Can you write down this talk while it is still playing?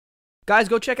Guys,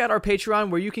 go check out our Patreon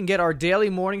where you can get our daily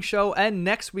morning show and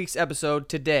next week's episode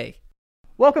today.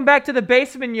 Welcome back to the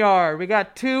basement yard. We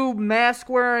got two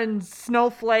mask-wearing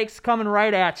snowflakes coming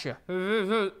right at you.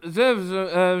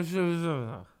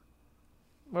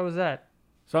 What was that?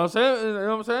 So I'm saying, you know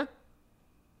what I'm saying?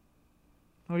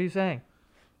 What are you saying?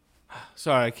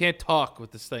 Sorry, I can't talk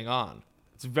with this thing on.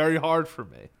 It's very hard for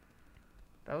me.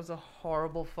 That was a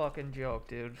horrible fucking joke,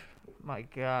 dude. My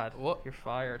God. What? You're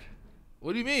fired.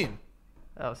 What do you mean?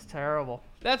 That was terrible.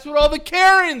 That's what all the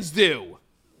Karens do.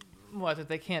 What, that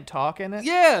they can't talk in it?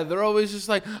 Yeah, they're always just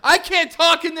like, I can't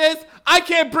talk in this. I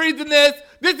can't breathe in this.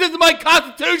 This is my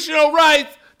constitutional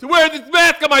rights to wear this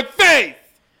mask on my face.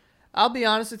 I'll be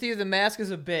honest with you, the mask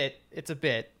is it's a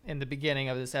bit in the beginning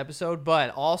of this episode,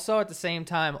 but also at the same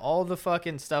time, all the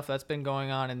fucking stuff that's been going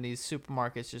on in these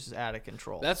supermarkets is just out of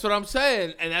control. That's what I'm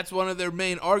saying, and that's one of their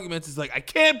main arguments is like, I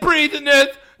can't breathe in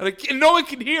this, and no one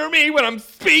can hear me when I'm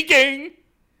speaking.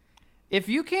 If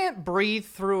you can't breathe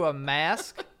through a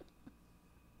mask,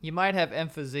 you might have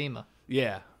emphysema.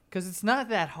 Yeah. Because it's not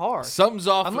that hard. Something's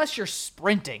off. Unless you're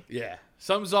sprinting. Yeah.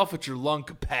 Something's off with your lung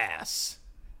capacity.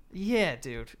 Yeah,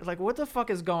 dude. Like, what the fuck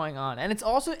is going on? And it's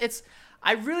also,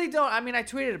 I really don't, I mean, I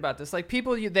tweeted about this. Like,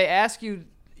 people, they ask you,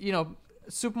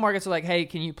 supermarkets are like, hey,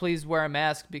 can you please wear a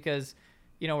mask because,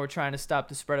 we're trying to stop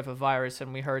the spread of a virus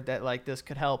and we heard that, like, this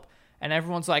could help. And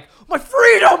everyone's like, my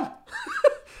freedom!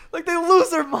 Like, they lose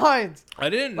their minds. I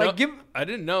didn't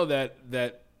know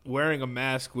that wearing a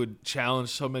mask would challenge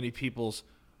so many people's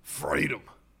freedom.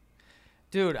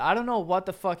 Dude, I don't know what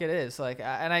the fuck it is. Like,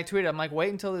 and I tweeted, I'm like, wait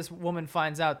until this woman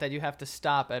finds out that you have to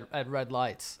stop at red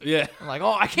lights. Yeah. I'm like,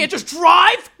 oh, I can't just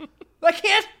drive?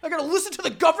 I gotta listen to the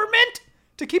government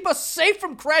to keep us safe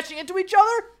from crashing into each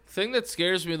other? The thing that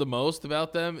scares me the most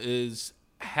about them is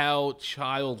how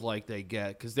childlike they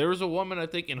get. Because there was a woman, I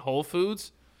think, in Whole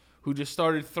Foods who just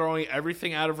started throwing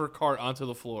everything out of her cart onto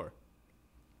the floor.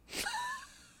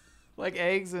 Like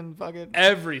eggs and fucking...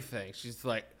 Everything. She's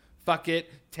like, fuck it,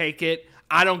 take it.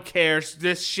 I don't care.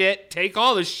 This shit. Take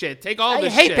all this shit. Take all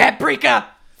this shit. I hate paprika.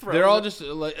 They're all just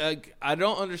like I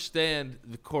don't understand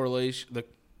the correlation. The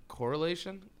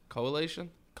correlation?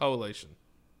 Coalition? Correlation.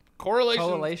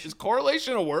 Is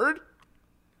correlation a word?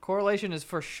 Correlation is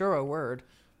for sure a word.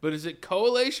 But is it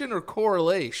coalition or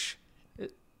correlation?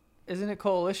 Isn't it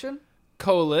coalition?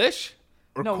 Coalition?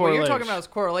 Or no, correlation? what you're talking about is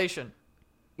correlation.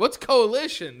 What's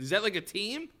coalition? Is that like a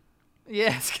team?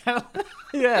 Yeah, it's kind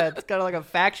of like a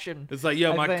faction. It's like,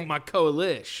 yo, my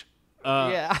coalition.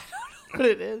 Yeah, I don't know what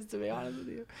it is, to be honest with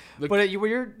you. But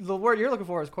the word you're looking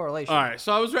for is correlation. All right,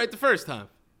 so I was right the first time.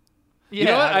 Yeah, you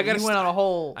know what? I went on a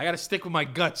whole... I got to stick with my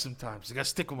gut sometimes. I got to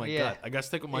stick with my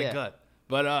gut.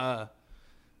 But,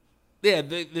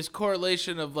 this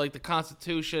correlation of, like, the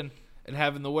Constitution and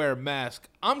having to wear a mask.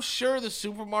 I'm sure the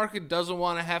supermarket doesn't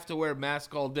want to have to wear a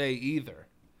mask all day either.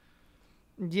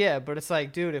 Yeah, but it's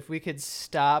like, dude, if we could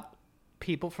stop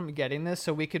people from getting this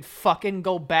so we could fucking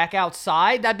go back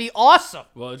outside, that'd be awesome.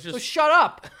 Well, it's just... So shut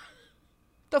up.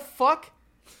 The fuck?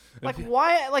 Like,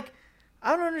 why? Like,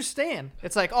 I don't understand.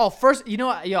 It's like, oh, first,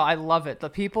 I love it. The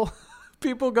people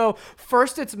go,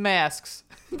 first it's masks.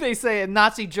 They say in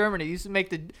Nazi Germany, they used to make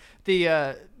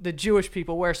the Jewish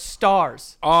people wear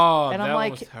stars. Oh, and I'm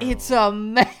like, it's a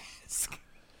mask.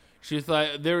 She's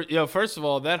like, first of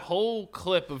all, that whole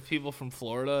clip of people from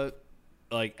Florida,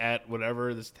 like at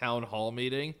whatever this town hall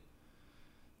meeting,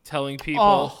 telling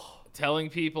people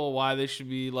why they should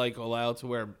be like not allowed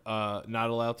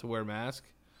to wear masks.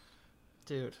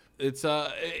 Dude, it's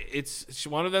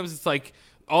one of them. It's like,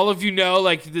 all of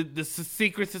like the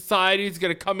secret society is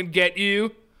gonna come and get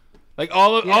you. Like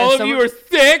all of you are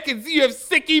sick and you have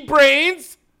sicky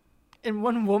brains. And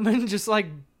one woman just like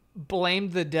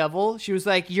blamed the devil. She was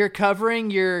like, you're covering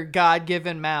your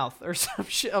God-given mouth or some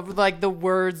shit of like the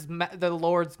words, the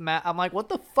Lord's mouth. I'm like, what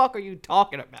the fuck are you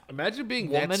talking about? Imagine being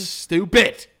that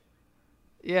stupid.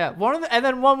 Yeah. And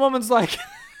then one woman's like,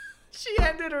 she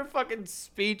ended her fucking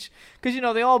speech. Cause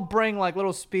they all bring like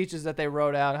little speeches that they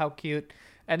wrote out. How cute.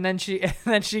 And then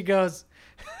she goes,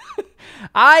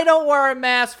 I don't wear a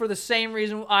mask for the same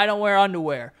reason I don't wear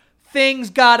underwear. Things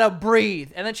gotta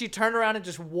breathe. And then she turned around and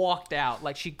just walked out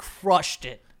like she crushed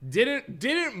it.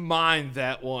 Didn't mind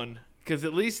that one because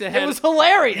at least it was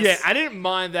hilarious. Yeah, I didn't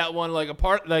mind that one. Like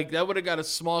that would have got a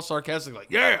small sarcastic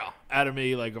like out of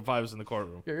me like if I was in the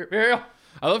courtroom. Yeah.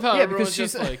 I love how everyone's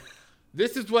just like,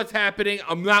 this is what's happening.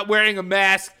 I'm not wearing a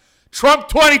mask. Trump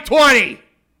 2020.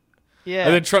 Yeah.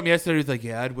 And then Trump yesterday was like,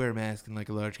 yeah, I'd wear a mask in like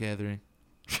a large gathering.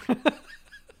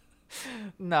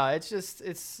 No, it's just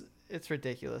it's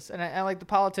ridiculous. And I like the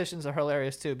politicians are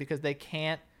hilarious too because they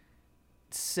can't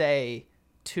say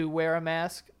to wear a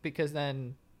mask because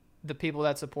then the people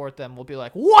that support them will be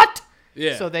like, what?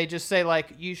 Yeah. So they just say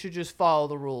like, you should just follow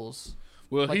the rules.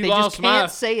 Well, Like he they lost just can't my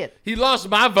say it. he lost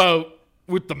my vote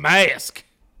with the mask.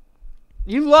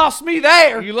 You lost me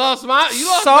there. You lost my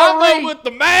Sorry. vote with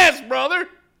the mask, brother.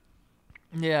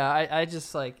 Yeah, I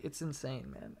just like, it's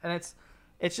insane, man. And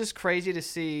it's just crazy to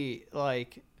see,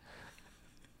 like,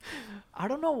 I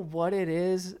don't know what it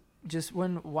is. Just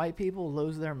when white people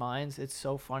lose their minds, it's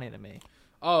so funny to me.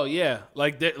 Oh yeah,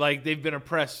 like they've been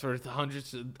oppressed for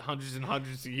hundreds and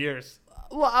hundreds of years.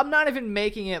 Well, I'm not even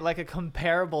making it like a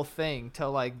comparable thing to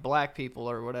like black people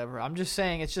or whatever. I'm just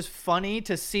saying it's just funny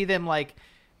to see them like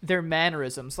their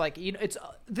mannerisms. Like, you know,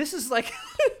 this is like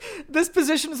this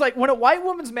position is like when a white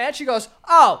woman's mad, she goes,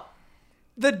 "Oh,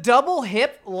 the double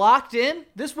hip locked in."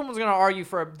 This woman's gonna argue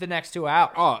for the next 2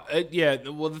 hours. Oh yeah.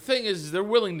 Well, the thing is, they're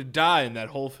willing to die in that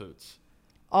Whole Foods.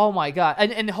 Oh my god!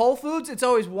 And Whole Foods, it's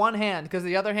always one hand because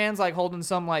the other hand's like holding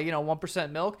some like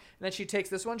 1% milk, and then she takes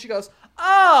this one. She goes,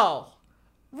 "Oh,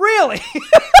 really?"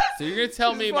 So you're gonna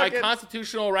tell me fucking- my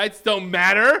constitutional rights don't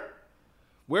matter?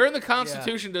 Where in the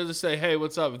Constitution does it say, "Hey,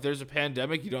 what's up? If there's a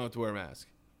pandemic, you don't have to wear a mask"?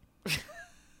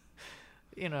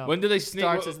 When do they sneak?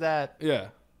 starts as that. Yeah.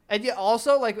 And yeah,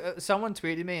 also like someone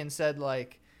tweeted me and said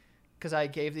like, because I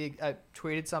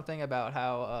tweeted something about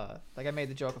how like I made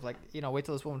the joke of like, wait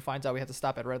till this woman finds out we have to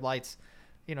stop at red lights.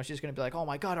 She's gonna be like, oh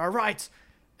my god, our rights.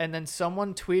 And then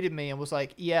someone tweeted me and was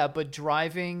like, yeah, but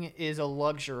driving is a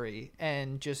luxury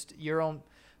and just your own,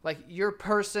 like your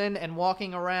person and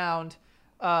walking around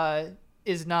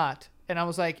is not. And I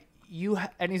was like,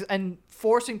 and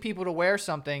forcing people to wear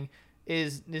something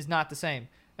is not the same.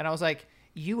 And I was like,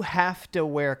 you have to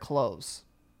wear clothes.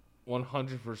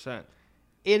 100%.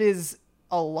 It is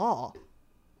a law.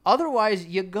 Otherwise,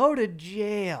 you go to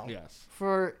jail. Yes.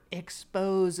 For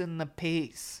exposing the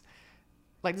peace.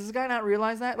 Like, does this guy not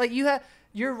realize that? Like, you have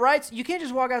your rights. You can't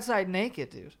just walk outside naked,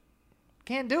 dude.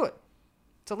 Can't do it.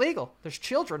 It's illegal. There's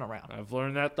children around. I've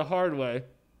learned that the hard way.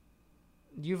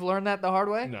 You've learned that the hard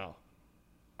way? No.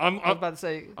 I was about to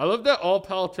say. I love that all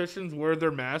politicians wear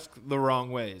their mask the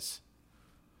wrong ways.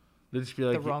 They'll just be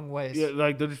like The wrong ways. Yeah,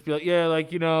 like they'll just be like, yeah,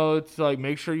 like it's like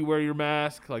make sure you wear your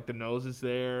mask, like the nose is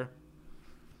there.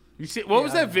 You see, what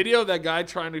was that video of that guy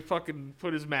trying to fucking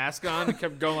put his mask on and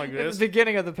kept going like At this? the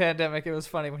beginning of the pandemic, it was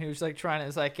funny when he was like trying to.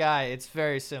 It's like, guy, it's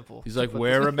very simple. He's like,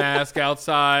 wear a mask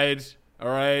outside. All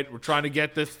right, we're trying to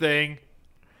get this thing.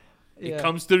 Yeah. It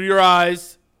comes through your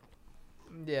eyes.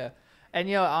 Yeah. And,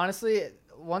 honestly,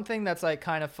 one thing that's, like,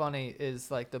 kind of funny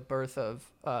is, like, the birth of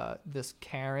this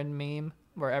Karen meme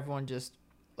where everyone just,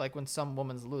 like, when some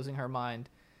woman's losing her mind,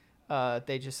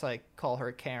 they just, like, call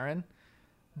her Karen.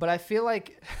 But I feel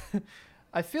like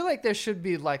there should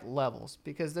be, like, levels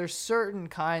because there's certain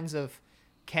kinds of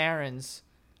Karens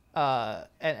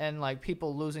and, like,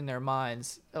 people losing their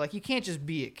minds. Like, you can't just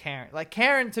be a Karen. Like,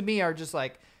 Karen, to me, are just,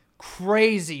 like,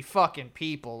 crazy fucking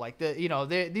people. Like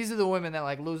these are the women that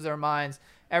like lose their minds.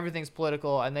 Everything's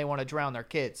political and they want to drown their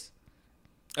kids.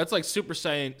 That's like Super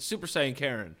Saiyan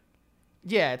Karen.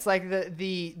 Yeah, it's like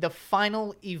the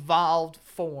final evolved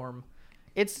form.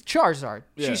 It's Charizard.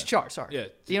 Yeah. She's Charizard. Yeah.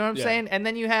 You know what I'm saying? And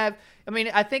then you have,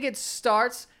 I think it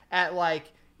starts at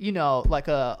like, like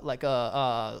a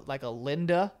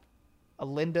Linda. A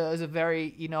Linda is a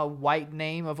very, white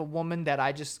name of a woman that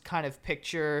I just kind of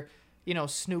picture,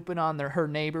 snooping on her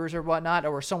neighbors or whatnot,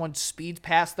 or someone speeds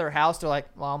past their house. They're like,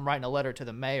 well, I'm writing a letter to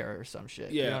the mayor or some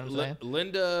shit. Yeah. You know what I'm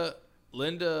saying?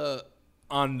 Linda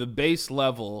on the base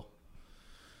level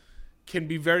can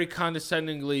be very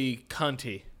condescendingly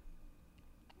cunty.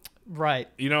 Right.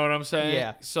 You know what I'm saying?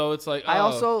 Yeah. So it's like, I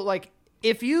also like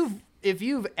if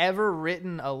you've ever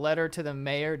written a letter to the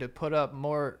mayor to put up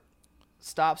more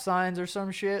stop signs or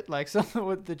some shit, like something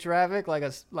with the traffic, like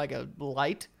a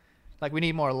light, like we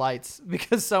need more lights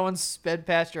because someone sped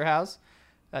past your house.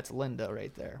 That's Linda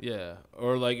right there. Yeah.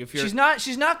 Or like if you're she's not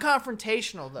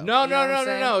confrontational though. No, You know what I'm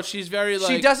saying? no. She's very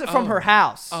like She does it from her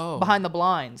house behind the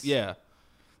blinds. Yeah.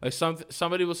 Like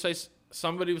somebody will say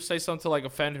something to like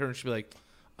offend her and she'll be like,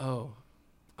 "Oh,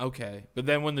 okay." But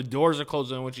then when the doors are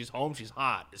closed and when she's home, she's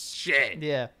hot as shit.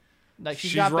 Yeah. Like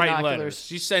she's She's got writing binoculars. letters.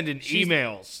 She's sending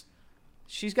emails.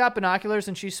 She's got binoculars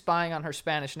and she's spying on her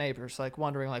Spanish neighbors, like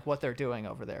wondering like what they're doing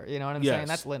over there. You know what I'm saying?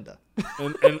 That's Linda.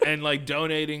 and like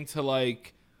donating to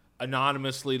like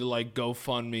anonymously to like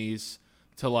GoFundMe's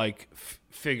to like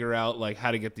figure out like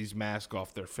how to get these masks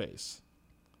off their face.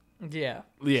 Yeah.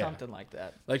 Yeah. Something like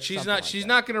that. Like she's Something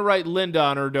not gonna write Linda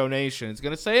on her donation. It's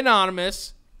gonna say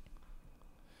anonymous.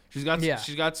 She's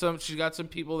got some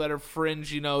people that are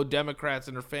fringe, Democrats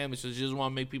in her family, so she doesn't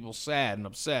want to make people sad and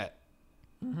upset.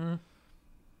 Mm-hmm.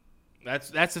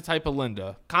 That's the type of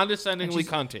Linda. Condescendingly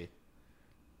And cunty.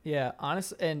 Yeah,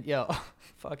 honest and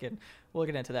fucking we'll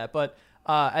get into that. But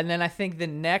and then I think the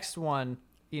next one,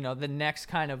 the next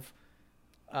kind of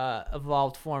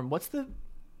evolved form. What's the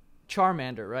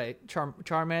Charmander, right?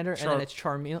 Charmander, and then it's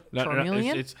Charmeleon.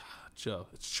 No, it's Joe.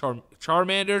 It's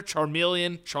Charmander,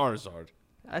 Charmeleon, Charizard.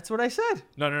 That's what I said.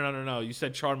 No. You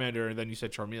said Charmander and then you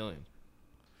said Charmeleon.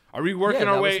 Are we working Yeah,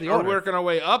 our that was way? the Are we order. working our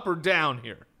way up or down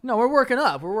here? No, we're working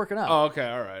up. Oh, okay.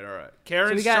 All right.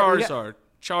 Karen's we got- Charizard.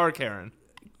 Char Karen.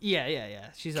 Yeah.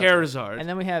 She's up there. Charizard. And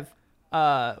then we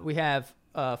have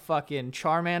fucking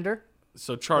Charmander,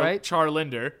 So right?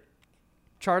 Charlinder.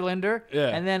 Charlinder. Yeah.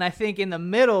 And then I think in the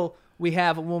middle we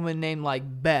have a woman named like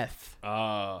Beth.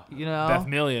 Beth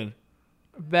Million.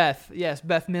 Beth, yes,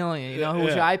 Beth Million, who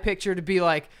Yeah. I picture to be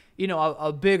like,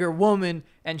 a bigger woman,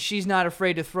 and she's not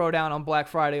afraid to throw down on Black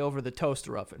Friday over the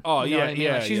toaster oven. Oh, You know yeah, what I mean?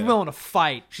 yeah, Like, she's yeah. willing to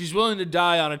fight. She's willing to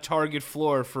die on a Target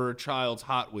floor for a child's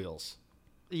Hot Wheels.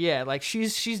 Yeah, like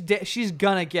she's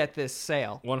gonna get this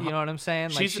sale. One- You know what I'm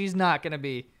saying? Like she's not gonna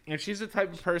be. And she's the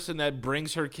type of person that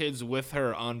brings her kids with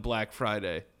her on Black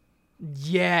Friday.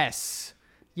 Yes,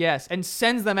 and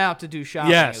sends them out to do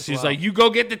shopping. Yes, as she's well. like, you go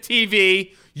get the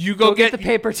TV, you go get the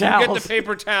paper You get towels." the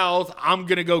paper towels. I'm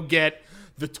gonna go get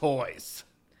the toys.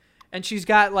 And she's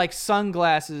got like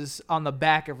sunglasses on the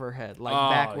back of her head, like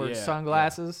backwards yeah,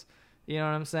 sunglasses. You know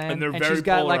what I'm saying? And they're she's very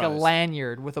got like a polarized.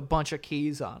 lanyard with a bunch of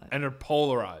keys on it. And they're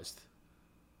polarized.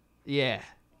 Yeah.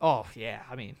 Oh, yeah.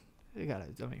 I mean,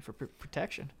 for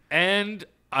protection. And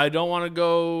I don't want to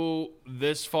go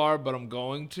this far, but I'm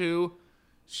going to.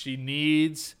 She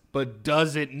needs, but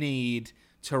doesn't need,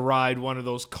 to ride one of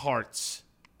those carts.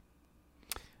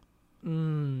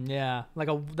 Yeah.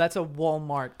 That's a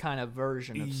Walmart kind of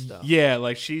version of stuff. Yeah,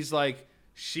 like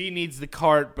she needs the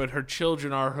cart, but her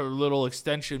children are her little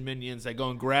extension minions that go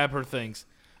and grab her things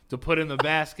to put in the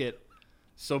basket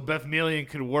so Beth Million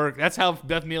could work. That's how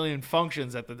Beth Million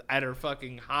functions at her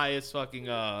fucking highest fucking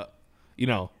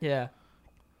Yeah.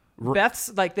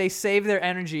 Beth's like they save their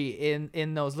energy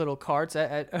in those little carts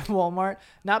at Walmart,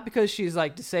 not because she's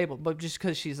like disabled, but just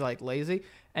because she's like lazy,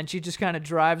 and she just kind of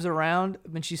drives around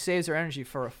and she saves her energy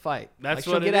for a fight. That's like,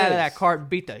 she'll what get it out of is. that cart and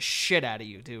beat the shit out of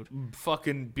you, dude.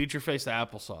 fucking beat your face to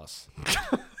applesauce.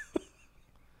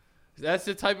 That's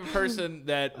the type of person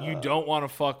that you don't want to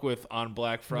fuck with on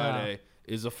Black Friday.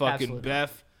 Is a fucking Absolutely.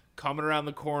 Beth coming around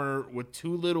the corner with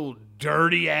two little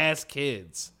dirty ass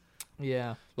kids.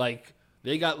 Yeah. Like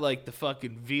they got like the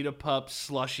fucking Vita Pup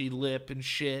slushy lip and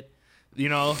shit.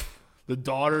 The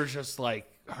daughter's just like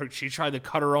she tried to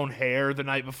cut her own hair the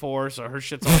night before, so her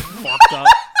shit's all fucked up.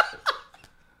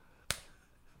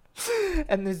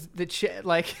 And there's the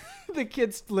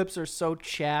kid's lips are so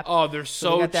chapped. Oh, they're they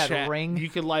so got that chapped. ring. You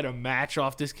could light a match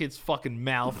off this kid's fucking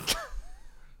mouth.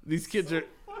 These kids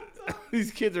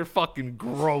are fucking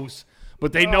gross.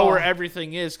 But they know where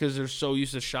everything is because they're so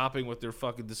used to shopping with their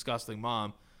fucking disgusting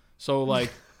mom. So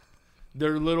like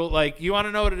they're little like you want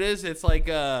to know what it is? It's like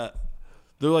they're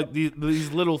like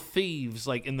these little thieves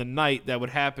like in the night that would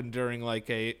happen during like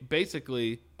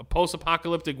basically a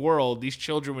post-apocalyptic world. These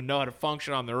children would know how to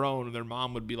function on their own and their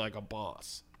mom would be like a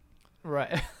boss.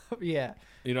 Right. Yeah.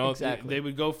 Exactly. They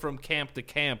would go from camp to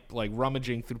camp, like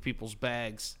rummaging through people's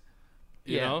bags.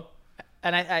 You know?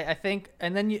 And I think,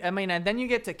 and then you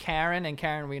get to Karen, and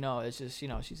Karen we know is just,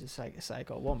 she's a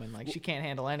psycho woman. Like she can't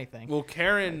handle anything. Well,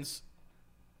 Karen's,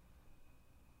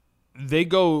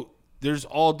 there's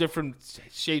all different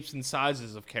shapes and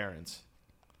sizes of Karens.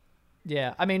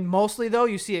 Yeah. I mean, mostly though,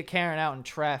 you see a Karen out in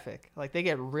traffic. Like they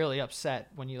get really upset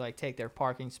when you like take their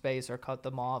parking space or cut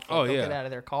them off. Or they'll get out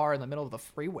of their car in the middle of the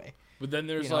freeway. But then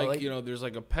there's there's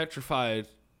like a petrified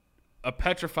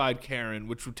Karen,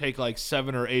 which would take like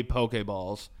 7 or 8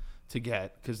 Pokeballs to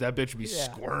get, because that bitch would be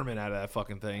squirming out of that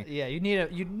fucking thing. Yeah, you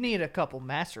need a couple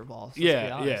Master Balls.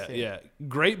 Yeah.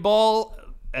 Great Ball,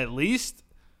 at least.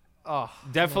 Oh,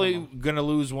 Definitely gonna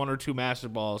lose 1 or 2 Master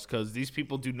Balls because these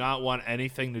people do not want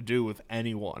anything to do with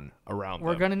anyone around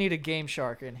We're them. gonna need a Game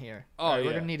Shark in here. Oh, We're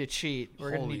yeah. gonna need to cheat.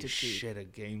 We're gonna Holy need to cheat. shit, a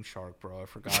Game Shark, bro! I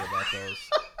forgot about those.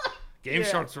 Game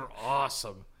Sharks are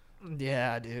awesome.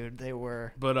 Yeah, dude, they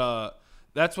were. But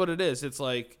that's what it is. It's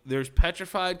like there's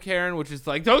petrified Karen, which is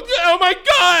like, oh my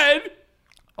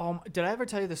god. Did I ever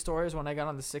tell you the stories when I got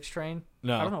on the 6 train?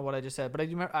 No. I don't know what I just said, but I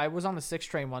remember I was on the 6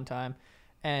 train one time,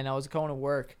 and I was going to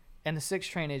work, and the 6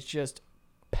 train is just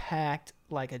packed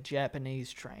like a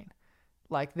Japanese train.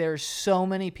 Like there's so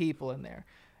many people in there.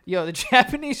 Yo, the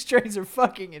Japanese trains are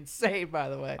fucking insane, by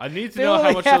the way. I need to They know how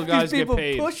literally much have those guys these people get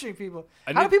paid. pushing people.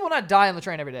 How do people not die on the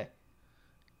train every day?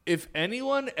 If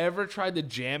anyone ever tried to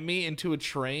jam me into a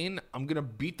train, I'm gonna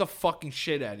beat the fucking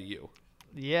shit out of you.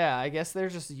 Yeah, I guess they're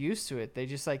just used to it. They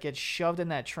just like get shoved in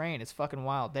that train. It's fucking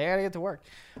wild. They gotta get to work.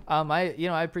 I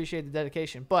appreciate the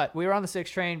dedication, but we were on the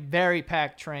 6 train, very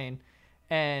packed train,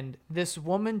 and this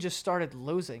woman just started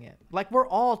losing it. Like we're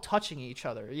all touching each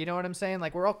other. You know what I'm saying?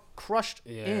 Like we're all crushed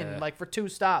in like for 2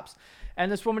 stops,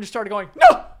 and this woman just started going,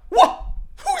 "No, what?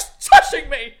 Who's touching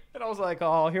me?" And I was like,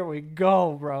 "Oh, here we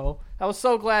go, bro." I was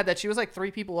so glad that she was like 3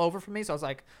 people over from me, so I was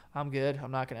like, "I'm good.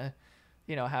 I'm not gonna,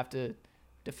 have to."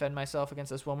 Defend myself against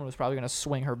this woman who's probably going to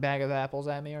swing her bag of apples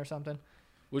at me or something.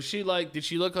 Was she like, did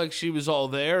she look like she was all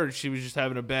there, or she was just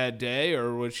having a bad day,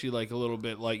 or was she like a little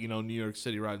bit like, New York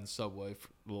City riding the subway for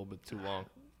a little bit too long?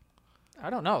 I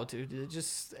don't know, dude.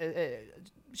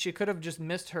 She could have just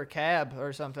missed her cab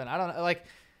or something. I don't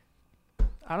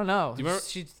know. Do you remember,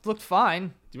 she looked fine.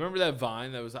 Do you remember that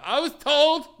Vine that was, I was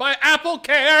told by Apple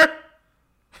Care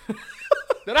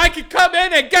that I could come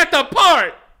in and get the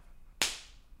part?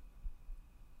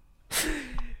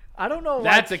 I don't know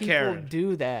why people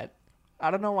do that. I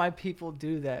don't know why people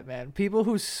do that, man. People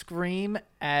who scream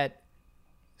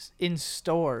in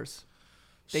stores,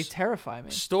 they terrify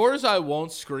me. Stores, I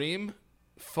won't scream.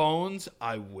 Phones,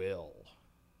 I will.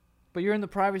 But you're in the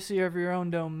privacy of your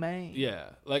own domain. Yeah,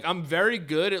 like I'm very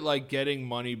good at like getting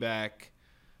money back,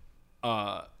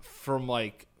 from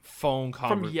like phone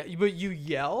conversations. But you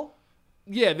yell?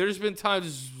 Yeah, there's been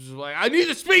times like I need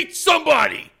to speak to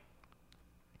somebody.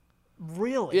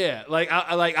 Really? Yeah, like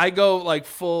I go like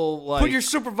full like. Put your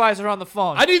supervisor on the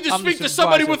phone. I need to speak to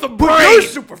somebody with a brain. Put your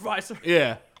supervisor.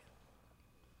 Yeah.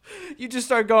 You just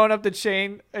start going up the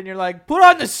chain and you're like, put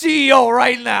on the CEO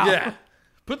right now. Yeah.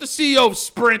 Put the CEO of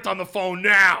Sprint on the phone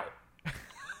now. I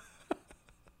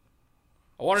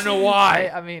want to know why.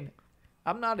 I mean,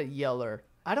 I'm not a yeller.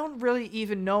 I don't really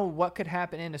even know what could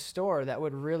happen in a store that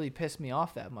would really piss me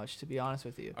off that much, to be honest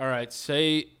with you. All right,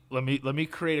 let me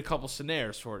create a couple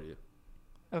scenarios for you.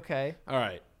 Okay. All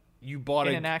right. You bought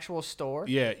in an actual store?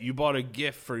 Yeah, you bought a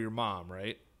gift for your mom,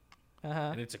 right? Uh-huh.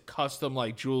 And it's a custom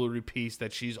like jewelry piece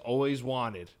that she's always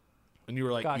wanted. And you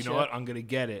were like, Gotcha. You know what? I'm going to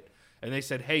get it. And they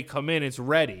said, "Hey, come in. It's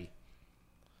ready."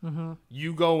 Mm-hmm.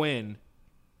 You go in.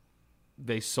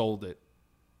 They sold it.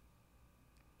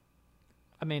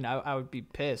 I mean, I would be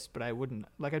pissed, but I wouldn't.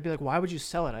 Like, I'd be like, why would you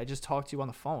sell it? I just talked to you on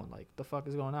the phone. Like, the fuck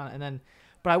is going on? And then,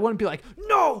 but I wouldn't be like,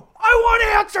 no, I want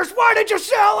answers. Why did you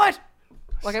sell it?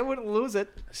 Like, I wouldn't lose it.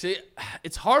 See,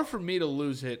 it's hard for me to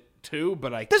lose it too,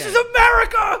 but I This can. is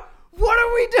America! What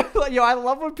are we doing? I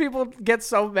love when people get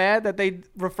so mad that they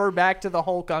refer back to the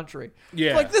whole country.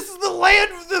 Yeah. Like, this is the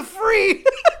land of the free.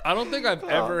 I don't think I've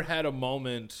ever had a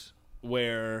moment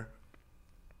where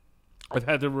I've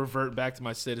had to revert back to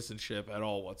my citizenship at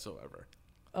all whatsoever.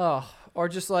 Oh, or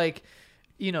just like,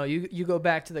 you go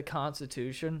back to the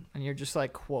Constitution and you're just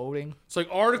like quoting. It's like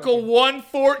Article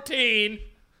 114.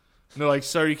 And they're like,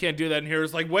 "Sir, you can't do that in here."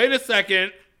 It's like, wait a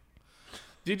second.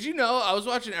 Did you know, I was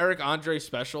watching Eric Andre's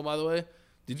special, by the way.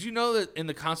 Did you know that in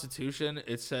the Constitution,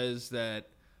 it says that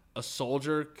a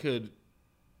soldier could,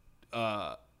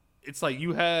 it's like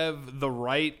you have the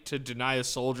right to deny a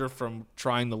soldier from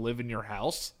trying to live in your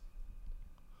house?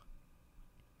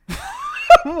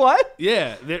 What?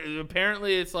 Yeah.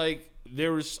 Apparently, it's like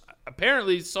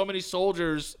apparently so many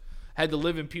soldiers had to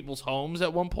live in people's homes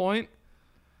at one point.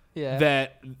 Yeah.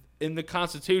 That in the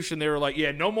Constitution, they were like,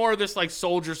 yeah, no more of this like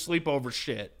soldier sleepover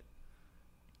shit.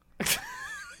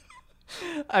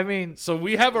 I mean, so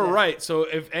we have a right. So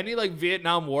if any like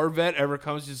Vietnam War vet ever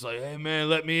comes, just like, "Hey man,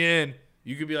 let me in,"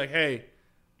 you could be like, "Hey,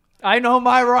 I know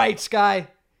my rights, guy.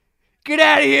 Get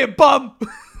out of here, bum."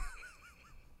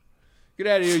 Get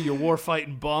out of here, you war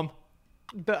fighting bum.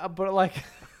 But like,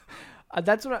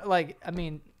 that's what the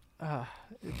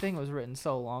thing was written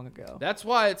so long ago. That's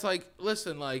why it's like,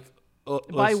 listen, like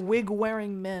by wig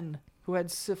wearing men who had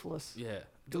syphilis. Yeah.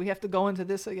 Do we have to go into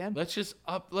this again? Let's just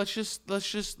like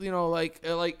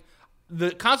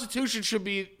the Constitution should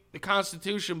be the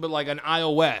Constitution, but like an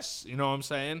iOS. You know what I'm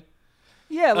saying?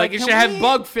 Yeah, like it should have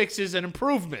bug fixes and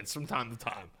improvements from time to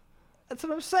time. That's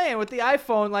what I'm saying. With the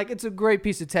iPhone, like, it's a great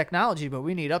piece of technology, but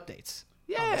we need updates.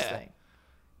 On this thing.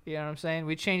 You know what I'm saying?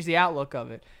 We changed the outlook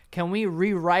of it. Can we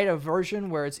rewrite a version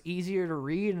where it's easier to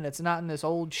read and it's not in this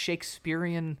old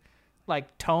Shakespearean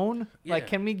like tone? Yeah. Like,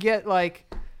 can we get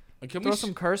like throw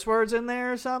some curse words in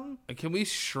there or something? And can we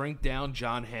shrink down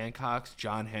John Hancock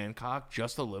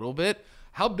just a little bit?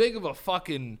 How big of a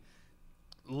fucking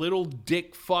little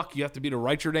dick fuck you have to be to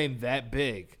write your name that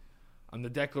big on the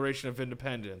Declaration of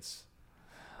Independence?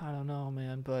 I don't know,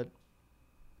 man, but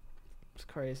it's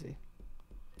crazy.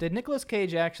 Did Nicolas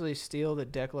Cage actually steal the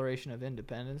Declaration of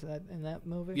Independence in that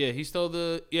movie? Yeah, he stole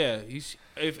the. Yeah, he's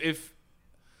if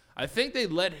I think they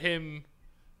let him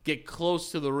get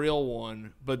close to the real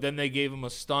one, but then they gave him a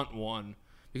stunt one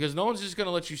because no one's just gonna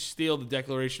let you steal the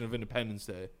Declaration of Independence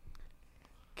Day.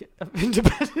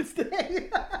 Independence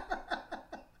Day.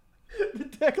 The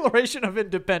Declaration of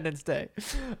Independence Day.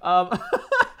 Yo,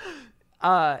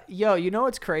 you know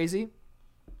what's crazy?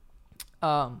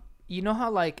 You know how,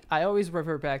 like, I always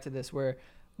revert back to this where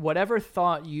whatever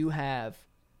thought you have,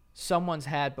 someone's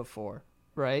had before,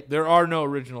 right? There are no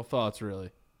original thoughts, really.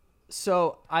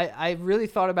 So I really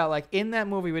thought about, like, in that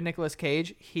movie with Nicolas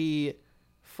Cage, he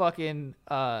fucking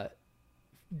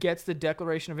gets the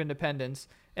Declaration of Independence,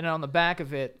 and on the back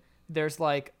of it, there's,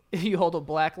 like, you hold a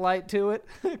black light to it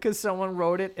because someone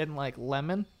wrote it in, like,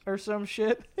 lemon or some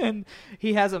shit, and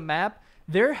he has a map.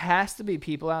 There has to be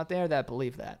people out there that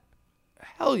believe that.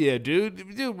 Hell yeah,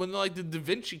 dude. When, like, the Da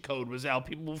Vinci Code was out,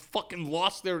 people fucking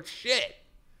lost their shit.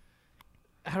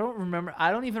 I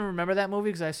don't even remember that movie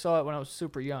because I saw it when I was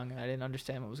super young and I didn't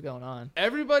understand what was going on.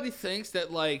 Everybody thinks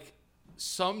that, like,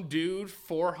 some dude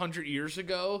 400 years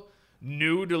ago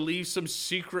knew to leave some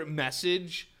secret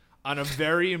message on a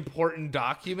very important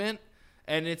document.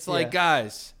 And it's like,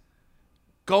 guys,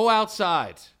 go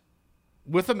outside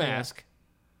with a mask.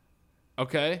 Yeah.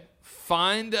 Okay?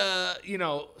 Find,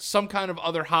 some kind of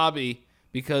other hobby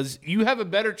because you have a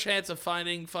better chance of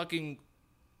finding fucking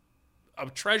a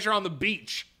treasure on the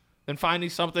beach than finding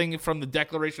something from the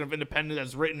Declaration of Independence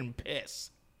that's written in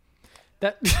piss.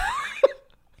 That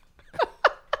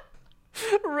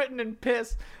written in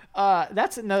piss.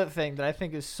 That's another thing that I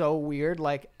think is so weird.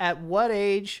 Like, at what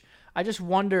age? I just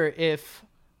wonder if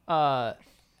at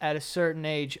a certain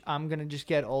age I'm gonna just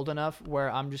get old enough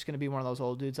where I'm just gonna be one of those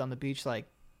old dudes on the beach, like,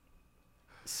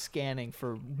 scanning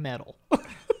for metal.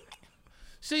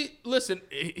 See, listen,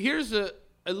 here's at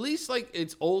least, like,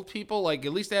 it's old people, like,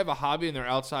 at least they have a hobby and they're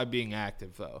outside being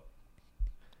active, though.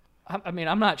 I mean,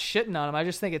 I'm not shitting on them. I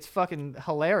just think it's fucking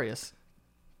hilarious.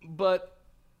 But,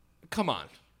 come on.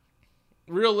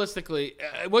 Realistically,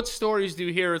 what stories do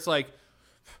you hear? It's like,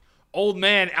 old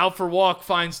man out for walk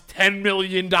finds $10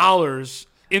 million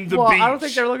in the beach. I don't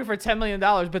think they're looking for $10 million,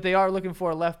 but they are looking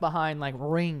for left behind, like,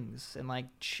 rings and, like,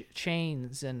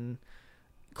 chains and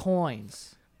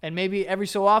coins. And maybe every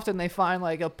so often they find,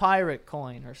 like, a pirate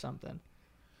coin or something.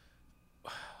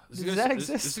 Does that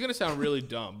exist? This is going to sound really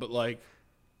dumb, but, like,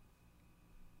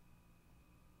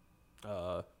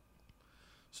 so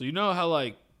you know how,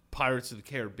 like, Pirates of the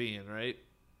Caribbean, right?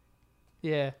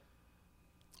 Yeah.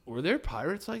 Were there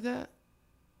pirates like that?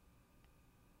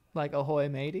 Like Ahoy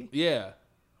Matey? Yeah.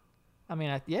 I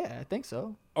mean, I think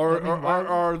so. Or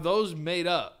are those made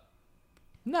up?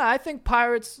 No, I think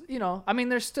pirates, I mean,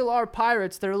 there still are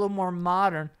pirates. They're a little more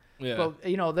modern. Yeah. But,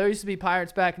 there used to be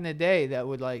pirates back in the day that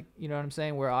would, like, you know what I'm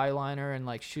saying, wear eyeliner and,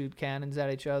 like, shoot cannons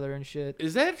at each other and shit.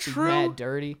 Is that true? Mad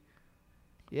dirty.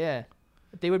 Yeah.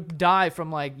 They would die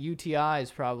from, like,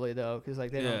 UTIs probably, though, because,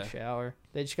 like, they don't shower.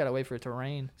 They just got to wait for it to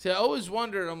rain. See, I always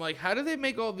wondered, I'm like, how do they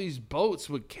make all these boats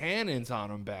with cannons on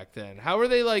them back then? How are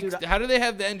they, like, how do they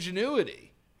have the ingenuity?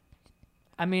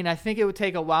 I mean, I think it would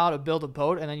take a while to build a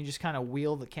boat, and then you just kind of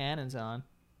wheel the cannons on.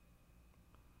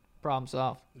 Problem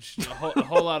solved. Just a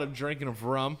whole lot of drinking of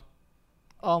rum.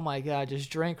 Oh, my God.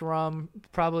 Just drink rum,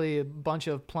 probably a bunch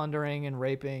of plundering and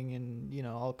raping and,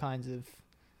 all kinds of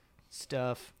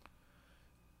stuff.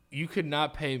 You could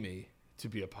not pay me to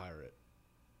be a pirate.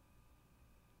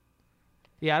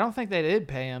 Yeah, I don't think they did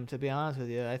pay him, to be honest with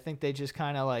you. I think they just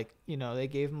kind of, like, they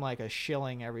gave him, like, a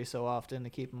shilling every so often to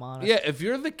keep him honest. Yeah, if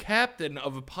you're the captain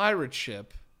of a pirate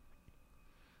ship,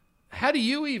 how do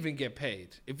you even get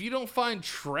paid? If you don't find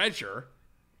treasure,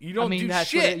 you don't do that's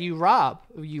shit. You rob.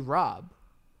 You rob.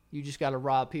 You just got to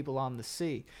rob people on the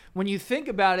sea. When you think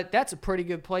about it, that's a pretty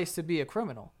good place to be a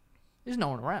criminal. There's no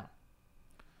one around.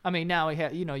 I mean, now we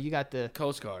have, you got the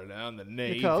Coast Guard now and the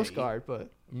Navy. The Coast Guard, but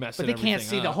they can't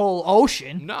see up. the whole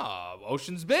ocean. No,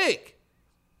 ocean's big.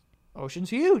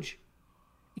 Ocean's huge.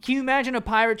 Can you imagine a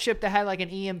pirate ship that had, like, an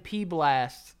EMP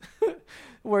blast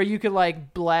where you could,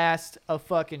 like, blast a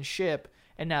fucking ship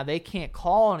and now they can't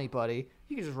call anybody?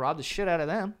 You can just rob the shit out of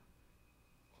them.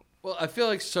 Well, I feel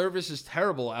like service is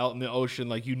terrible out in the ocean.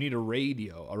 Like, you need a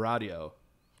radio.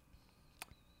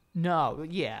 No,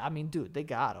 yeah, I mean, dude, they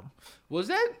got him. Was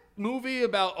that movie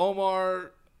about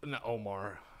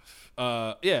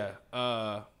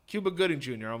Cuba Gooding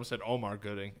Jr.? I almost said Omar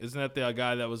Gooding. Isn't that the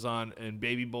guy that was on in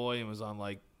Baby Boy and was on,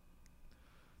 like,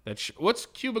 that? What's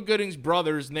Cuba Gooding's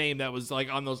brother's name that was, like,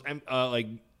 on those like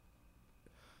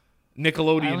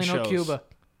Nickelodeon shows?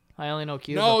 I I only know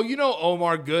Cuba. No, you know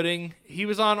Omar Gooding. He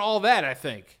was on All That, I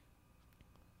think.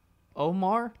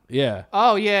 Omar? Yeah.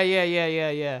 Oh, yeah.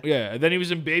 Yeah, and then he was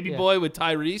in Baby Yeah. Boy with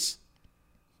Tyrese.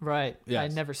 Right. Yes.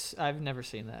 I've never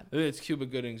seen that. It's Cuba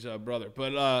Gooding's brother.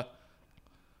 But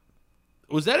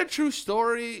was that a true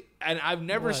story? And I've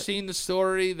never What? seen the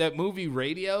story. That movie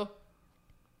Radio.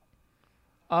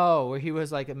 Oh, where he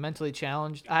was like mentally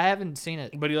challenged. I haven't seen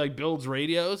it. But he like builds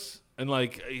radios and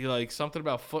like he like something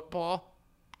about football.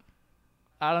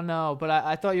 I don't know, but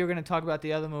I thought you were gonna talk about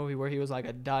the other movie where he was like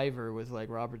a diver with like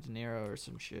Robert De Niro or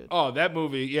some shit. Oh, that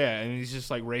movie, yeah, and he's just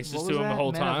like racist What to was him the that?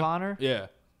 whole Men time. of Honor? Yeah,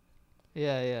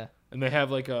 Yeah. and they have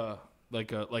like a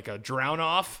drown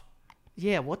off.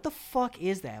 Yeah, what the fuck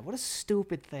is that? What a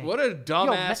stupid thing. What a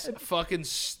dumbass Yo, fucking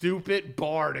stupid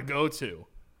bar to go to.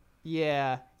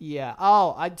 Yeah.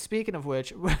 Oh, speaking of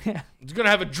which, He's gonna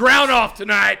have a drown off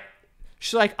tonight.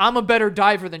 she's like, I'm a better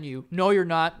diver than you. No, you're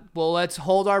not. Well, let's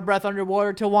hold our breath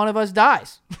underwater till one of us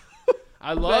dies.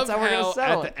 I love how we're gonna how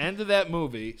settle at it. the end of that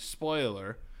movie,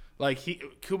 spoiler, like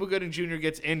Cuba Gooding Jr.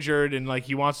 gets injured and like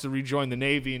he wants to rejoin the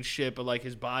Navy and shit, but like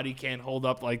his body can't hold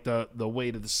up like the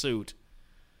weight of the suit.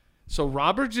 So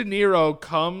Robert De Niro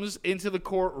comes into the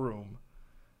courtroom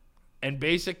and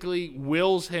basically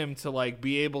wills him to like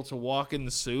be able to walk in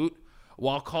the suit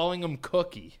while calling him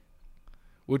Cookie,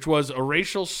 which was a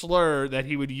racial slur that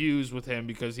he would use with him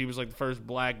because he was like the first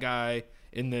black guy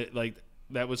in the like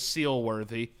that was seal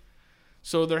worthy.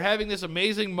 So they're having this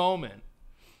amazing moment,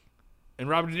 and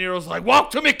Robert De Niro's like, "Walk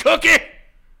to me, Cookie,"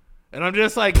 and I'm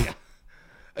just like,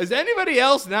 is anybody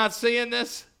else not seeing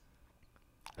this?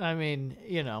 I mean,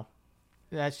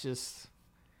 that's just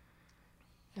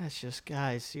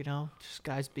guys, just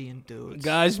guys being dudes.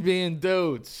 Guys being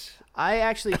dudes. I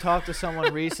actually talked to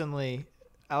someone recently.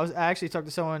 I actually talked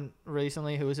to someone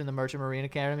recently who was in the Merchant Marine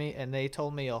Academy, and they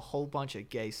told me a whole bunch of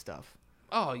gay stuff.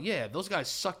 Oh yeah, those guys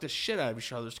suck the shit out of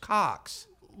each other's cocks.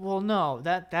 Well, no,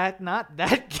 that not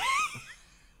that gay.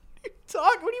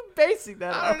 What are you basing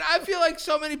that on? I feel like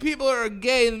so many people are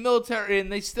gay in the military and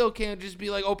they still can't just be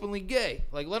like openly gay.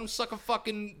 Like let them suck a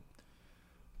fucking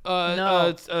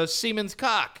semen's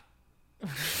cock.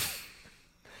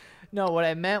 No, what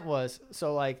I meant was,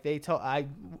 so like they told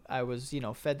I was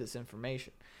fed this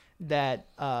information that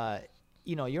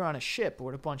you're on a ship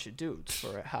with a bunch of dudes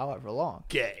for however long.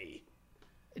 Gay.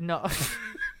 No.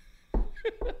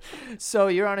 So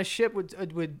you're on a ship with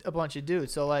a bunch of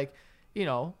dudes. So like,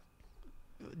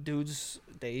 dudes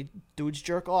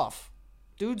jerk off.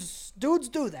 Dudes do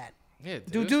that. Yeah,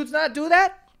 dude. Do dudes not do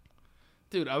that?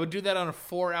 Dude, I would do that on a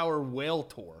 4-hour whale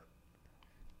tour.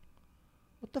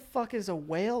 What the fuck is a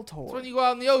whale tour? It's when you go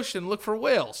out in the ocean and look for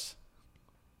whales.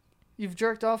 You've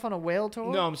jerked off on a whale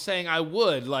tour? No, I'm saying I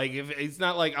would. Like, if it's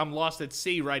not like I'm lost at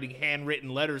sea writing handwritten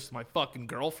letters to my fucking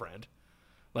girlfriend.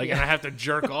 Like, and I have to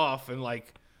jerk off and,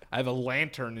 like, I have a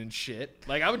lantern and shit.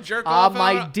 Like, I would jerk off.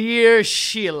 My dear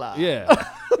Sheila. Yeah.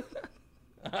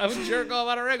 I would jerk off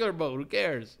on a regular boat. Who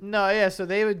cares? No, yeah, so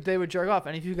they would jerk off.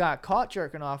 And if you got caught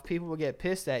jerking off, people would get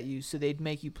pissed at you. So they'd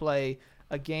make you play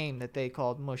a game that they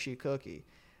called Mushy Cookie,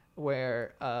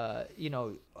 where,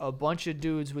 a bunch of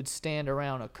dudes would stand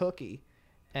around a cookie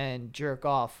and jerk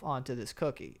off onto this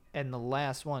cookie. And the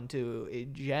last one to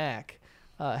ejac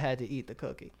had to eat the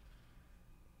cookie.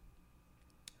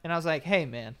 And I was like, hey,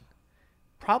 man,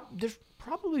 there's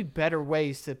probably better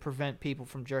ways to prevent people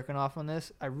from jerking off on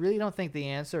this. I really don't think the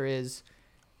answer is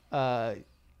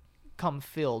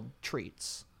cum-filled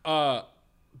treats.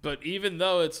 But even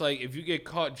though it's like if you get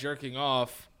caught jerking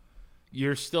off,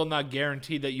 you're still not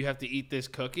guaranteed that you have to eat this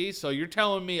cookie. So you're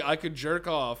telling me I could jerk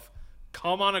off,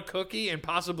 come on a cookie, and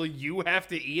possibly you have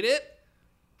to eat it?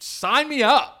 Sign me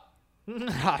up.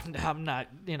 I'm not,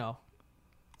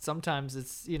 sometimes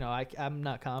it's, I'm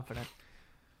not confident.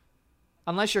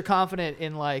 Unless you're confident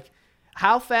in, like,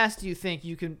 how fast do you think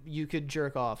you could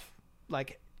jerk off?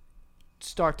 Like,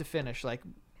 start to finish, like,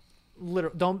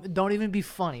 literally, don't even be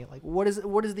funny. Like, what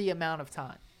is the amount of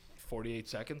time? 48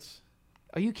 seconds.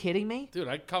 Are you kidding me? Dude,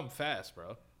 I'd come fast,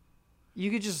 bro. You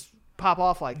could just pop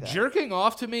off like that. Jerking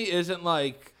off to me isn't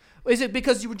like... Is it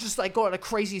because you would just like go at a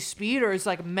crazy speed, or is it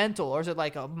like mental, or is it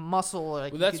like a muscle?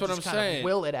 Like, Well, that's what I'm kind of saying.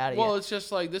 will it out of you. Well, it's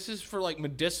just like this is for like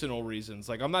medicinal reasons.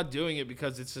 Like I'm not doing it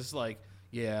because it's just like,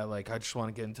 yeah, like I just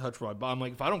want to get in touch with my body. I'm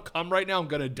like, if I don't come right now, I'm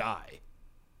gonna die.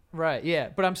 Right, yeah.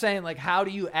 But I'm saying, like, how do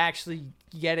you actually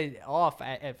get it off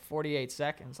at 48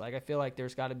 seconds? Like, I feel like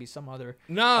there's got to be some other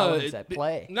elements at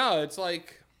play. No, it's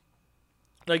like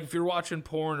if you're watching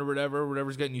porn or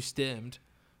whatever's getting you stimmed,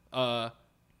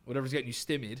 whatever's getting you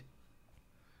stimmied.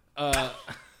 I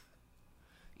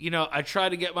try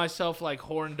to get myself like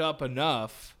horned up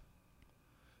enough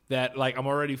that like I'm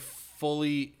already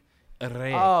fully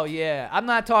erect. Oh yeah, I'm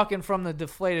not talking from the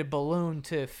deflated balloon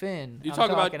to fin. You're I'm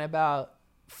talking talking about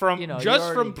from you know, just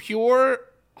you're from already- pure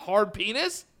hard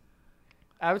penis?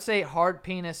 I would say hard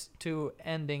penis to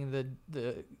ending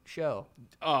the show.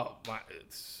 Oh my,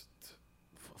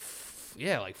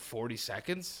 yeah, like 40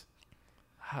 seconds.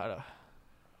 I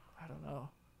don't know.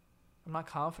 I'm not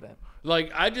confident.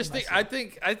 Like I just think I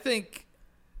think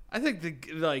the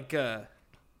like I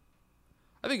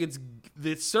think it's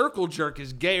the circle jerk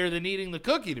is gayer than eating the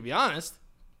cookie, to be honest.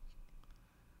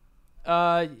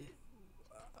 Uh,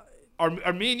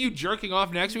 Are me and you jerking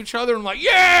off next to each other and like,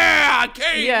 yeah,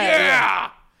 Kate,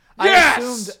 yeah. I Yes!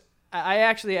 assumed. I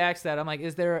actually asked that. I'm like,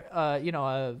 is there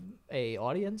a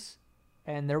audience?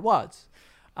 And there was,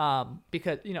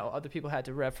 because other people had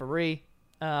to referee.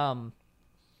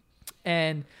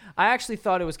 And I actually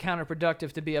thought it was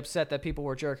counterproductive to be upset that people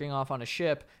were jerking off on a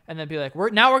ship, and then be like, we're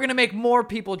gonna make more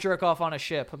people jerk off on a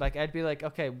ship. Like I'd be like,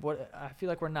 okay, what? I feel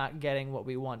like we're not getting what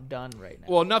we want done right now.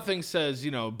 Well, nothing says,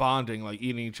 bonding like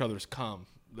eating each other's cum.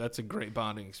 That's a great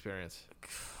bonding experience.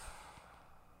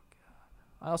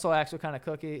 I also asked what kind of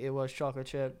cookie. It was chocolate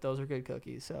chip. Those are good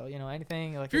cookies. So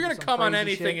anything like If you're gonna some come on crazy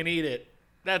anything shit- and eat it,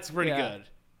 that's pretty Yeah. good.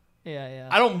 yeah.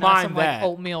 I don't Not mind some, that. Like,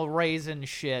 oatmeal raisin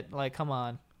shit. Like, come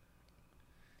on.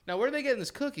 Now, where are they getting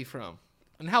this cookie from?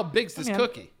 And how big's this I mean,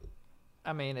 cookie?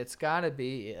 I mean, it's got to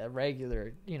be a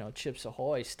regular, Chips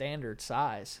Ahoy standard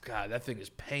size. God, that thing is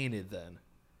painted then.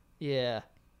 Yeah.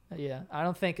 I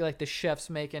don't think like the chef's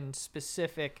making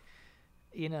specific,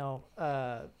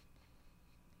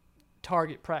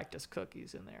 target practice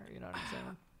cookies in there. You know what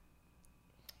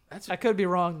I'm saying? I could be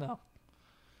wrong though.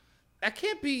 That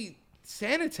can't be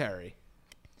sanitary.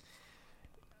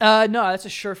 No, that's a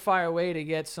surefire way to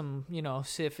get some,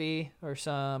 Siffy or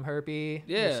some herpy.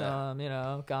 Yeah. Or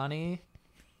some, Gani.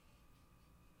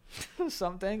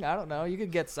 Something. I don't know. You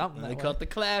could get something. They That call way. it the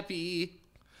clappy.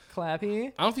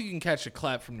 Clappy. I don't think you can catch a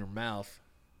clap from your mouth.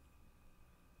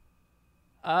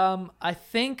 I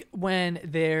think when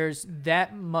there's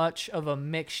that much of a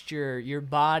mixture, your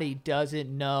body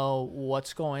doesn't know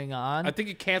what's going on. I think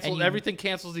it cancels. And you- Everything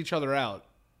cancels each other out.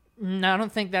 No, I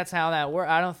don't think that's how that works.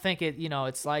 I don't think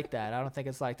it's like that. I don't think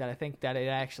it's like that. I think that it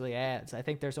actually adds. I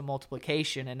think there's a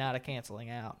multiplication and not a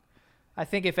canceling out. I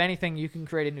think if anything, you can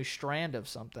create a new strand of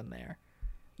something there.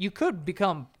 You could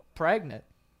become pregnant.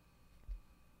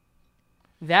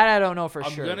 That I don't know for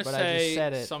I'm sure, gonna but I just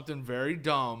said say it. something very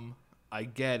dumb. I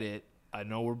get it. I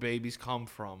know where babies come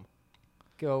from.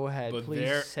 Go ahead. But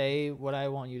Please say what I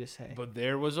want you to say. But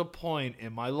there was a point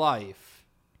in my life.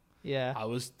 Yeah. I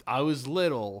was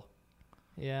little.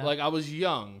 Yeah. Like I was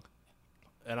young,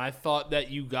 and I thought that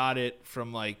you got it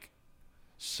from like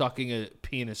sucking a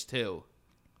penis too.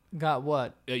 Got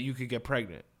what? That you could get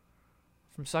pregnant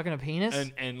From sucking a penis?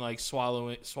 and like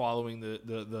swallowing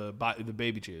the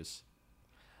baby juice.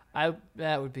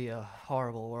 That would be a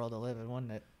horrible world to live in,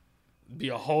 wouldn't it? Be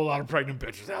a whole lot of pregnant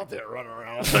bitches out there running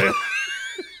around.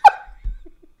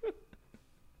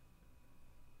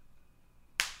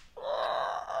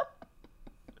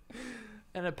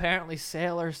 And apparently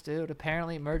sailors, dude.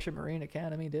 Apparently Merchant Marine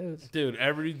Academy dudes. Dude,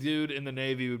 every dude in the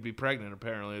Navy would be pregnant.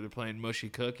 Apparently, they're playing mushy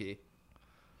cookie.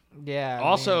 Yeah. I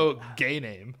Also, mean- gay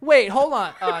name. Wait, hold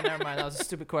on. Oh, never mind. That was a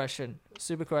stupid question.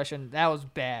 Stupid question. That was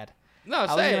bad. No,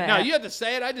 was say it. gonna No, a- you have to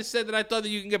say it. I just said that I thought that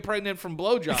you can get pregnant from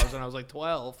blowjobs when I was like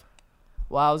 12.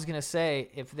 Well, I was gonna say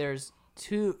if there's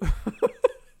two.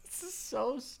 This is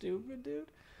so stupid, dude.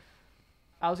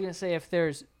 I was gonna say if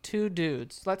there's two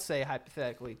dudes, let's say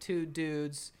hypothetically, two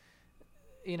dudes,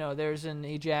 there's an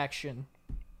ejaction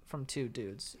from two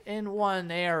dudes in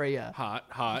one area.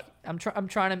 Hot. I'm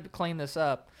trying to clean this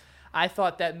up. I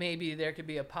thought that maybe there could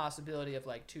be a possibility of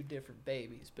like two different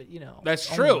babies, but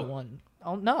That's only true. One.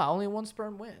 Oh no, only one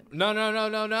sperm win.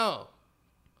 No.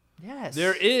 Yes.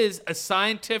 There is a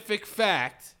scientific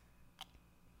fact.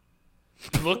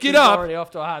 Look He's it up. Already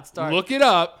off to a hot start. Look it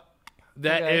up.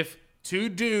 That Okay. if two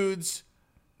dudes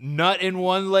nut in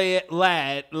one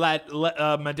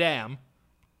madame,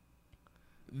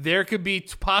 there could be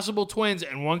possible twins,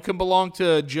 and one can belong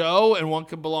to Joe and one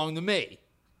can belong to me.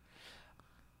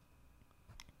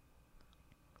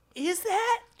 Is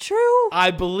that true?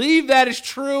 I believe that is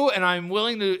true, and I'm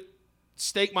willing to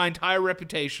stake my entire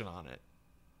reputation on it.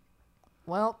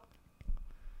 Well,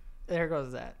 there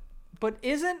goes that. But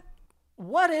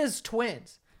what is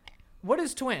twins? What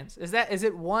is twins? Is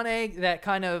it one egg that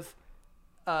kind of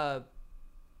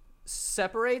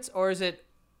separates, or is it,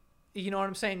 you know what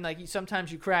I'm saying? Like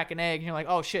sometimes you crack an egg and you're like,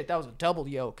 oh shit, that was a double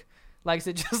yolk. Like, is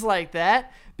it just like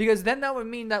that? Because then that would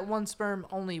mean that one sperm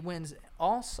only wins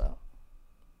also.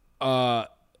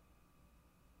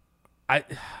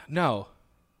 No.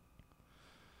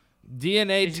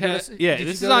 DNA Did you go test. to- Yeah, did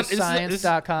this you is go on to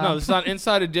science.com? No, this is on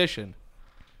Inside Edition.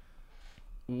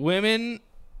 Women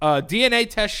DNA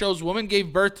test shows woman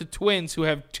gave birth to twins who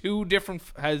have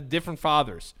different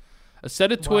fathers. A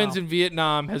set of twins in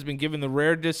Vietnam has been given the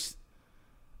rare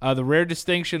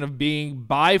distinction of being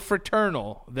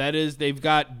bifraternal. That is, they've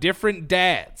got different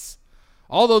dads.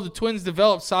 Although the twins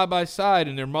developed side by side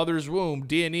in their mother's womb,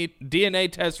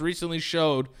 DNA tests recently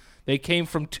showed they came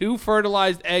from 2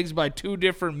 fertilized eggs by 2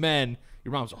 different men.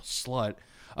 Your mom's a slut.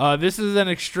 This is an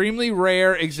extremely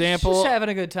rare example. Just having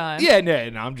a good time. Yeah,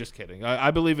 no, I'm just kidding.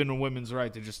 I believe in women's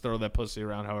right to just throw that pussy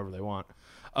around however they want.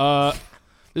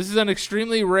 This is an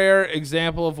extremely rare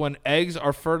example of when eggs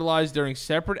are fertilized during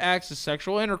separate acts of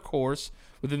sexual intercourse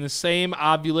within the same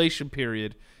ovulation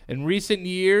period. In recent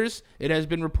years, it has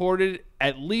been reported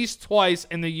at least twice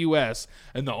in the U.S.,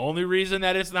 and the only reason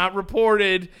that it's not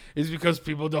reported is because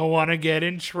people don't want to get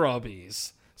in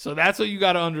troubies. So that's what you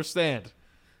got to understand.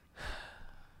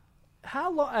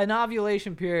 How long an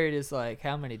ovulation period is like?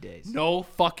 How many days? No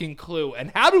fucking clue.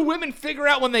 And how do women figure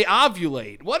out when they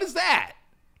ovulate? What is that?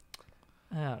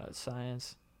 I don't know.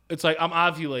 Science. It's like, I'm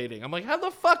ovulating. I'm like, how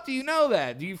the fuck do you know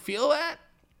that? Do you feel that?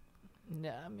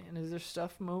 Yeah, I mean, is there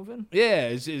stuff moving? Yeah,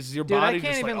 is your Dude, I body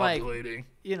can't just even, like like, ovulating?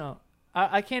 You know,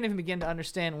 I can't even begin to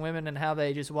understand women and how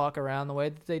they just walk around the way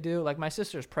that they do. Like, my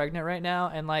sister's pregnant right now,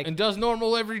 and like, And does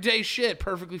normal everyday shit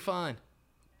perfectly fine.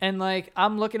 and like,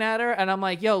 I'm looking at her, and I'm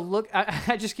like, yo, look.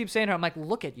 I just keep saying to her, I'm like,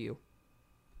 look at you.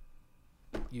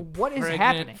 What is pregnant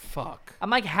happening? Fuck. I'm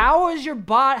like, how's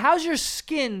your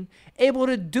skin able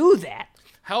to do that?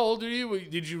 How old are you?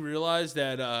 Did you realize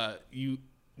that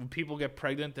when people get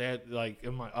pregnant, they had like,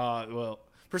 I'm like, well,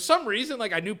 for some reason,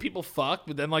 like I knew people fuck,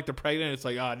 but then like they're pregnant, it's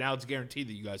like, now it's guaranteed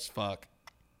that you guys fuck.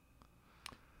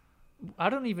 I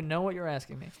don't even know what you're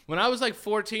asking me. When I was like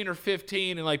 14 or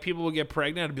 15 and like people would get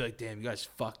pregnant, I'd be like, damn, you guys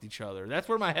fucked each other. That's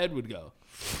where my head would go.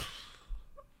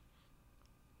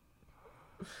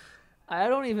 I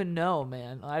don't even know,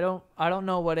 man. I don't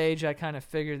know what age I kind of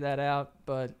figured that out,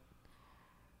 but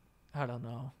I don't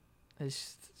know.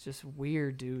 It's just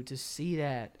weird, dude, to see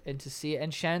that and to see it.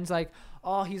 And Shen's like,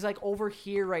 oh, he's like over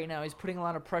here right now. He's putting a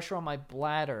lot of pressure on my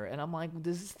bladder. And I'm like,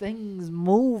 this thing's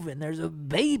moving. There's a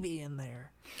baby in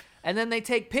there. And then they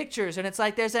take pictures, and it's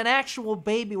like there's an actual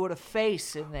baby with a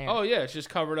face in there. Oh, yeah, it's just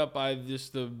covered up by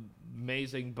just the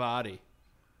amazing body.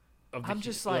 I'm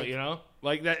just like, you know?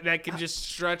 Like that can just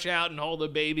stretch out and hold a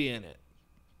baby in it.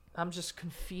 I'm just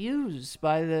confused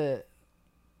by the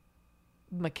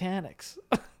mechanics.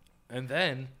 And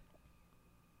then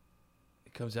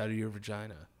it comes out of your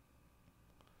vagina.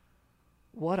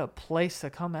 What a place to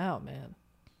come out, man.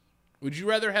 Would you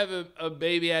rather have a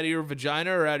baby out of your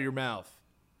vagina or out of your mouth?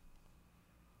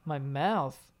 My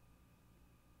mouth.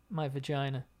 My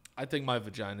vagina. I think my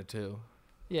vagina too.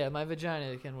 Yeah, my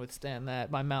vagina can withstand that.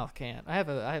 My mouth can't. I have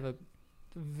a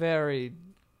very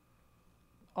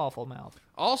awful mouth.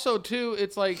 Also, too,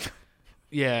 it's like,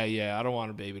 yeah, I don't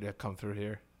want a baby to come through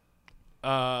here.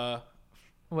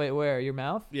 Wait, where? Your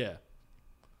mouth? Yeah.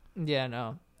 Yeah,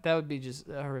 no. That would be just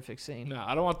a horrific scene. No,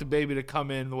 I don't want the baby to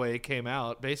come in the way it came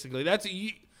out. Basically,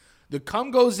 the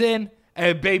cum goes in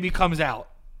and a baby comes out.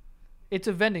 It's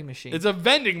a vending machine. It's a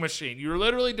vending machine. You're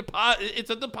literally it's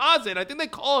a deposit. I think they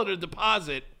call it a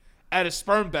deposit at a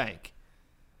sperm bank.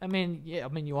 I mean,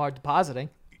 you are depositing.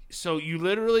 So you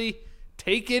literally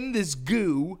take in this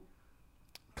goo.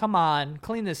 Come on,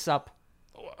 clean this up.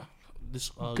 This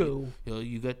Goo.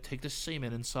 You got take the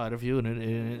semen inside of you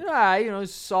and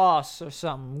Sauce or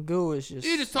something. Goo is just.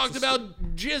 you just talked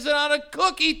about jizzing on a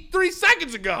cookie 3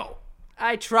 seconds ago.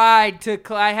 I tried to.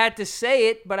 I had to say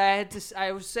it, but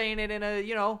I was saying it in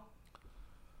a.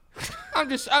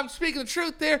 I'm speaking the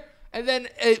truth there, and then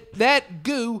that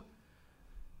goo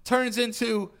turns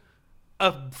into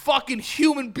a fucking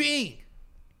human being.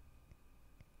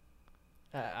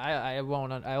 I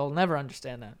won't. I will never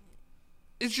understand that.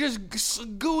 It's just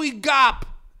gooey gop,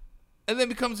 and then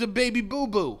becomes a baby boo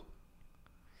boo.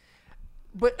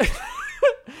 But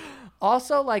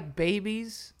also, like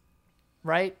babies,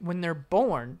 right? When they're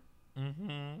born,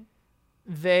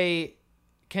 they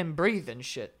can breathe and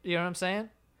shit. You know what I'm saying?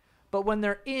 But when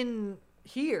they're in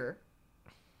here,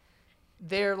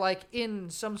 they're like in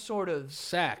some sort of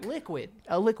Sack.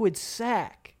 a liquid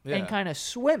sack, Yeah. and kind of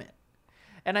swimming.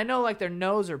 And I know like their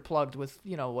nose are plugged with,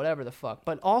 whatever the fuck,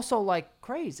 but also like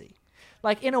crazy.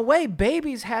 Like in a way,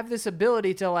 babies have this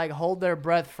ability to like hold their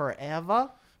breath forever.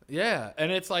 Yeah,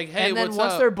 and it's like, hey, and then what's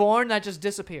once up? they're born, that just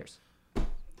disappears.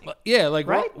 Yeah, like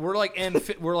Right? we're like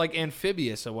we're like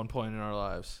amphibious at one point in our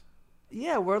lives.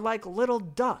 Yeah, we're like little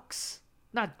ducks.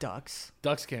 Not ducks.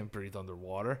 Ducks can't breathe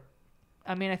underwater.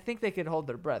 I mean, I think they could hold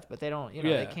their breath, but they don't. Yeah.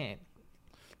 They can't.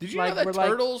 Did you know that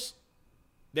turtles,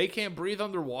 they can't breathe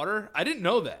underwater? I didn't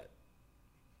know that.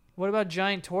 What about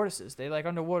giant tortoises? They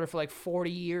underwater for 40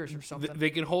 years or something. They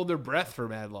can hold their breath for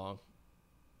mad long.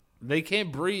 They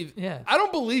can't breathe. Yeah. I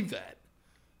don't believe that.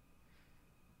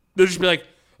 They'll just be like,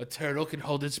 a turtle can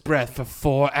hold its breath for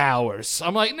 4 hours.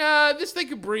 I'm like, nah, this thing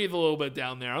can breathe a little bit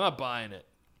down there. I'm not buying it.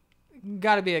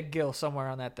 Got to be a gill somewhere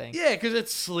on that thing. Yeah, because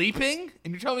it's sleeping,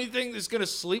 and you're telling me the thing is going to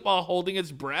sleep while holding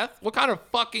its breath? What kind of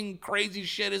fucking crazy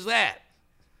shit is that?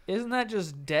 Isn't that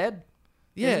just dead?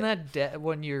 Yeah. Isn't that dead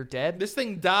when you're dead? This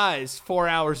thing dies 4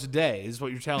 hours a day, is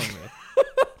what you're telling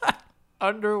me.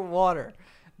 Underwater.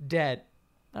 Dead.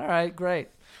 All right, great.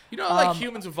 You know how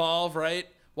humans evolve, right?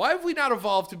 Why have we not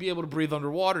evolved to be able to breathe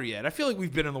underwater yet? I feel like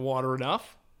we've been in the water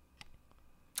enough.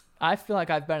 I feel like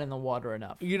I've been in the water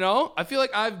enough. You know? I feel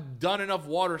like I've done enough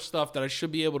water stuff that I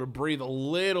should be able to breathe a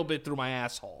little bit through my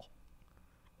asshole.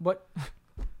 What?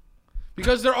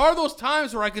 Because there are those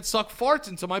times where I could suck farts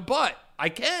into my butt. I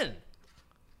can.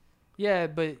 Yeah,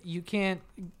 but you can't.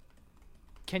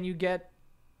 Can you get.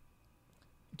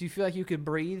 Do you feel like you could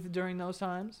breathe during those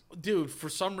times? Dude, for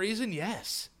some reason,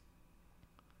 yes.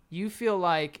 You feel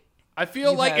like. I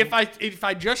feel like if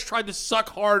I just tried to suck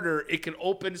harder, it could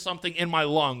open something in my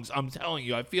lungs. I'm telling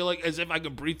you. I feel like as if I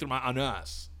could breathe through my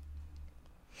anus.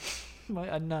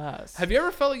 My anus. Have you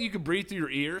ever felt like you could breathe through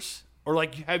your ears? Or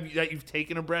like that you've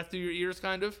taken a breath through your ears,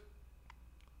 kind of?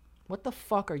 What the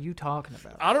fuck are you talking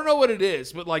about? I don't know what it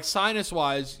is, but like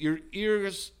sinus-wise, your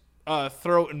ears,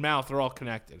 throat, and mouth are all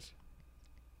connected.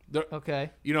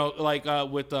 Okay. You know, like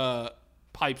with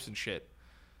pipes and shit.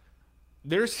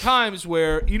 There's times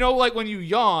where, you know, like when you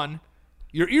yawn,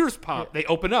 your ears pop. They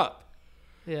open up.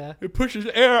 Yeah. It pushes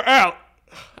air out.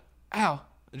 Ow.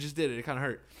 I just did it. It kind of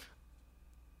hurt.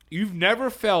 You've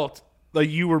never felt like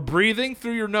you were breathing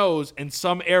through your nose and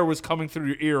some air was coming through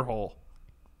your ear hole.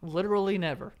 Literally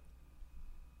never.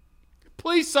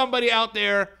 Please, somebody out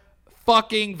there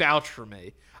fucking vouch for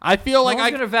me. I feel like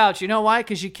I'm going to vouch. You know why?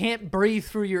 Because you can't breathe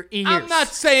through your ears. I'm not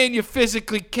saying you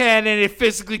physically can and it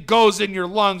physically goes in your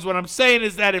lungs. What I'm saying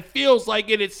is that it feels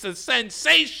like it. It's the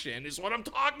sensation is what I'm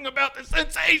talking about. The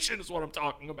sensation is what I'm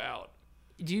talking about.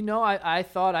 Do you know I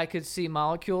thought I could see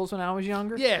molecules when I was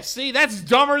younger? Yeah, see, that's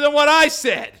dumber than what I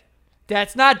said.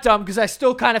 That's not dumb because I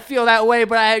still kind of feel that way,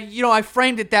 but I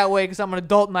framed it that way because I'm an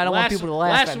adult and I don't want people to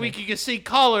laugh at me. Last week you could see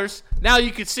colors. Now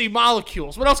you could see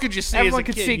molecules. What else could you see Everyone as a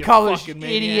could kid, see you colors, fucking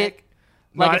idiot. maniac?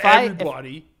 Like Not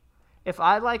everybody. If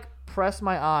I press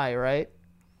my eye, right?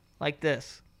 Like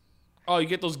this. Oh, you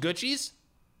get those Gucci's?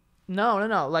 No.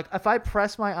 Like if I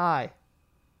press my eye,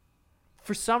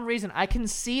 for some reason I can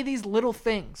see these little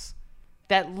things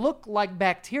that look like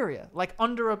bacteria, like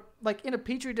in a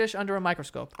petri dish under a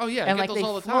microscope. Oh yeah, and I get those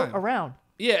all the float time. around.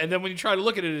 Yeah, and then when you try to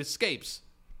look at it, it escapes.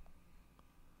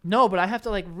 No, but I have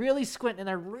to really squint, and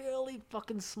they're really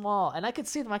fucking small, and I could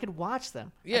see them. I could watch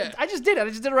them. Yeah, I just did it. I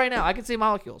just did it right now. I can see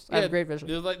molecules. I have great vision.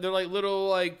 They're like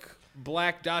little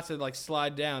black dots that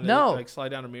slide down. No, they slide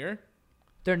down a mirror.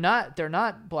 They're not. They're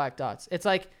not black dots. It's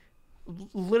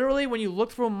literally when you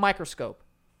look through a microscope,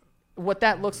 what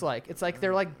that looks like. It's like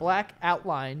they're black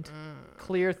outlined,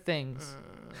 clear things.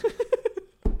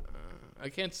 I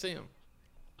can't see them.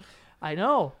 I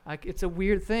know. It's a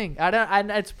weird thing.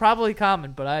 It's probably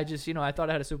common, but I just, I thought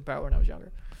I had a superpower when I was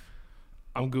younger.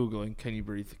 I'm Googling. Can you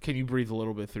breathe? Can you breathe a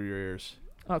little bit through your ears?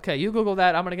 Okay, you Google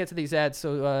that. I'm going to get to these ads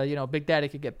so, Big Daddy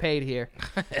could get paid here.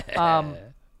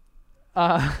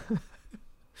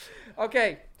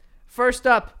 Okay, first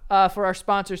up for our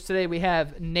sponsors today, we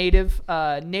have Native.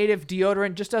 Native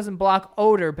deodorant just doesn't block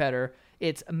odor better.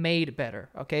 It's made better,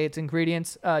 okay? Its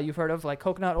ingredients you've heard of, like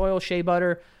coconut oil, shea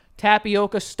butter,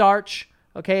 tapioca starch.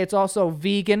 Okay, it's also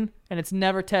vegan, and it's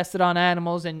never tested on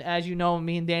animals. And as you know,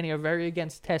 me and Danny are very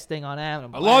against testing on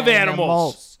animals. I love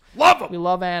animals. Love them. We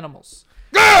love animals.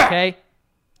 Okay?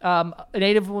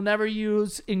 Native will never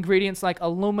use ingredients like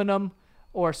aluminum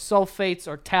or sulfates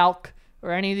or talc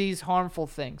or any of these harmful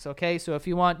things. Okay? So if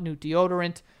you want new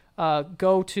deodorant,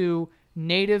 go to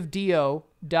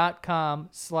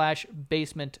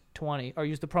nativedeo.com/basement20 or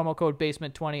use the promo code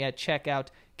basement20 at checkout.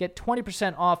 Get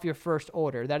 20% off your first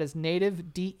order. That is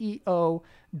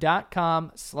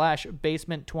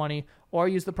nativedeo.com/basement20 or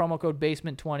use the promo code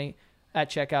basement20 at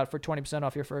checkout for 20%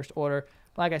 off your first order.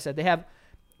 Like I said, they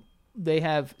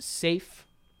have safe,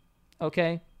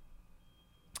 okay,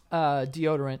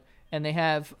 deodorant. And they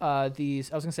have these,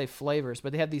 I was going to say flavors,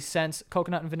 but they have these scents,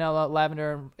 coconut and vanilla,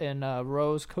 lavender and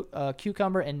rose,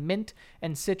 cucumber and mint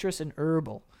and citrus and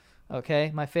herbal.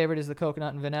 Okay, my favorite is the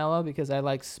coconut and vanilla because I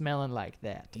like smelling like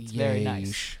that. It's very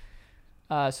nice.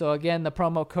 So again, the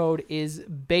promo code is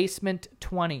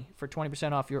basement20 for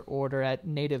 20% off your order at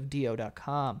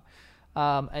nativedeo.com.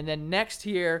 And then next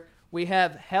here, we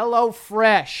have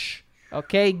HelloFresh.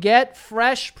 Okay, get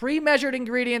fresh, pre-measured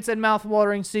ingredients and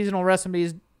mouth-watering seasonal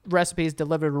recipes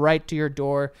delivered right to your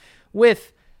door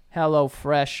with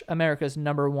HelloFresh, America's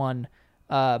 #1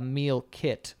 meal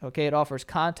kit. Okay, it offers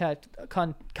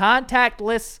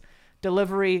contactless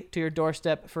delivery to your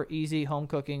doorstep for easy home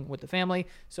cooking with the family.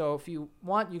 So if you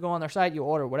want, you go on their site, you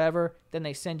order whatever, then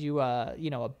they send you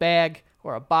a bag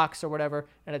or a box or whatever,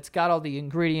 and it's got all the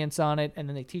ingredients on it, and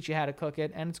then they teach you how to cook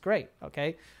it, and it's great.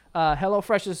 Okay,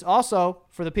 HelloFresh is also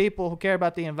for the people who care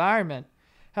about the environment.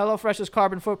 HelloFresh's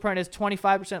carbon footprint is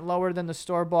 25% lower than the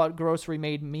store-bought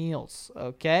grocery-made meals.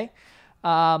 Okay.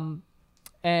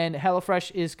 And HelloFresh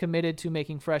is committed to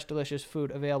making fresh, delicious food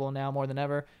available now more than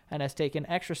ever and has taken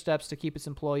extra steps to keep its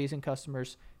employees and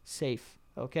customers safe,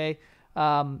 okay?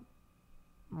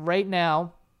 Right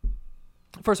now,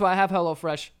 first of all, I have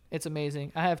HelloFresh. It's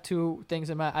amazing. I have two things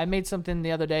in my... I made something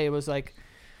the other day. It was like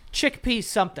chickpea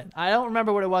something. I don't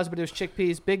remember what it was, but it was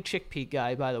chickpeas. Big chickpea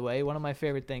guy, by the way. One of my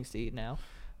favorite things to eat now.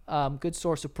 Good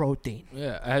source of protein.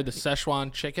 Yeah, I had the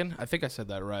Szechuan chicken. I think I said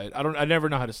that right. I never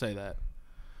know how to say that.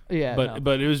 Yeah,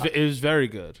 but it was very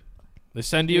good. They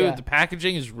send you the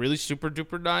packaging is really super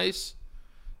duper nice,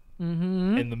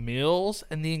 and the meals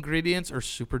and the ingredients are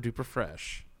super duper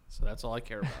fresh. So that's all I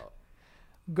care about.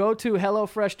 Go to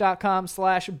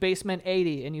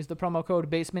hellofresh.com/basement80 and use the promo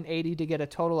code basement80 to get a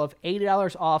total of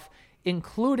 $80 off,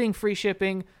 including free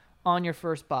shipping on your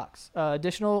first box.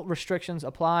 Additional restrictions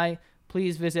apply.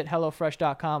 Please visit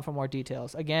HelloFresh.com for more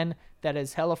details. Again, that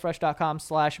is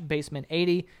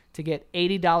HelloFresh.com/basement80 to get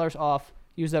 $80 off.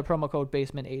 Use that promo code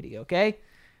basement80, okay?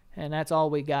 And that's all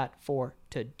we got for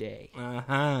today.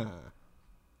 Uh-huh.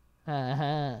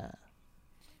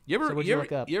 You ever, So what'd you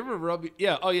look up? You ever rub...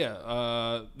 Yeah, oh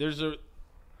yeah.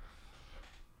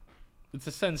 It's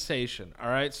a sensation, all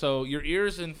right? So your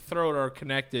ears and throat are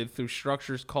connected through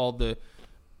structures called the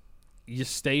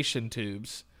eustachian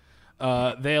tubes.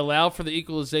 They allow for the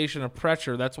equalization of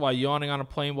pressure. That's why yawning on a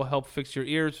plane will help fix your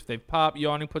ears. If they pop,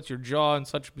 yawning puts your jaw in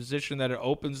such a position that it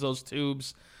opens those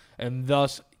tubes and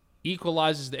thus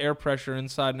equalizes the air pressure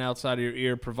inside and outside of your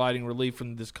ear, providing relief from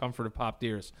the discomfort of popped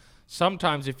ears.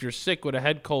 Sometimes if you're sick with a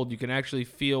head cold, you can actually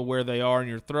feel where they are in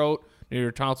your throat, near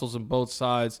your tonsils on both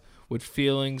sides, with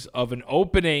feelings of an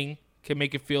opening can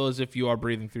make it feel as if you are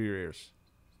breathing through your ears.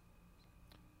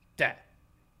 That.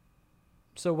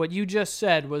 So what you just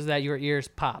said was that your ears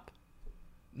pop.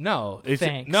 No,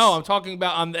 Thanks. No, I'm talking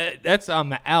about on the. That's on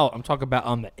the out. I'm talking about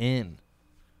on the in.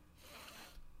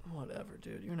 Whatever,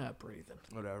 dude. You're not breathing.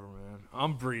 Whatever, man.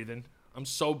 I'm breathing. I'm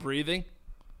so breathing.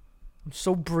 I'm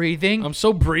so breathing. I'm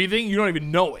so breathing. You don't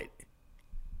even know it.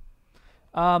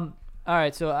 All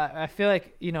right, so I feel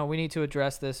like, we need to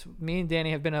address this. Me and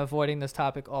Danny have been avoiding this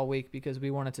topic all week because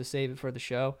we wanted to save it for the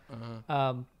show.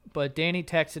 But Danny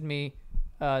texted me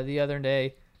the other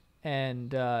day,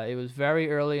 and it was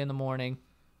very early in the morning.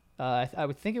 I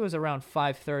would think it was around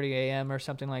 5:30 a.m. or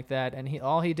something like that. And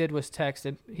all he did was text.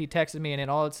 He texted me,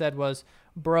 and all it said was,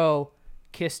 "Bro,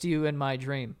 kissed you in my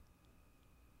dream."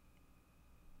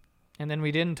 And then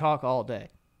we didn't talk all day.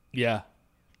 Yeah.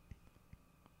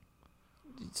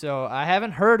 So I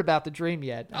haven't heard about the dream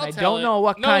yet. And I don't it. know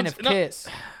what No kind one's- of no- kiss.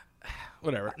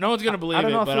 Whatever. No one's gonna believe I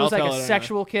don't know it, if but it was I'll like tell a it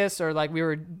sexual kiss or like we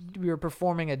were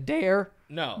performing a dare.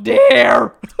 No.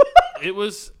 Dare. It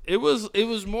was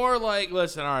more like,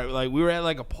 listen, all right, like we were at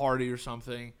like a party or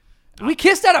something. We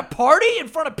kissed at a party in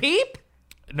front of Peep?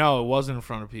 No, it wasn't in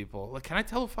front of people. Like, can I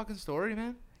tell a fucking story,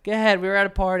 man? Go ahead. We were at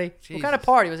a party. What Jesus. kind of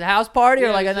party? Was it a house party or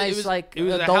Yeah, like a it nice was a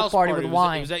adult house party with It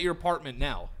wine? was at your apartment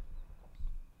now.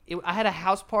 I had a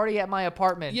house party at my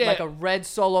apartment. Yeah. Like a red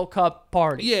Solo Cup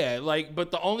party. Yeah, like, but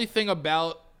the only thing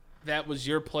about that was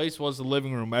your place was the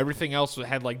living room. Everything else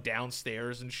had like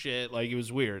downstairs and shit. Like, it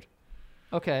was weird.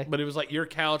 Okay. But it was like your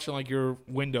couch and like your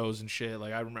windows and shit.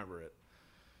 Like, I remember it.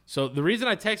 So the reason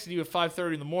I texted you at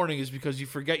 5:30 in the morning is because you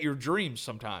forget your dreams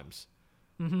sometimes.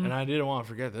 Mm-hmm. And I didn't want to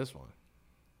forget this one.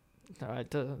 All right.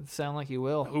 Doesn't sound like you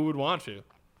will. Who would want to?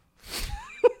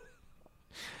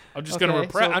 I'm just Okay, gonna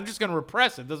repress. so- I'm just gonna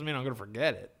repress it. Doesn't mean I'm gonna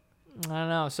forget it. I don't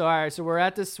know. So all right. So we're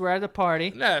at the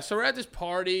party. Yeah. So we're at this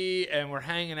party and we're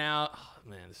hanging out. Oh,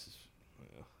 man, this is.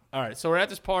 All right. So we're at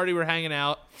this party. We're hanging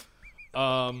out.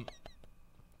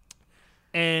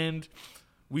 And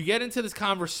we get into this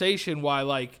conversation why,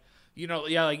 like,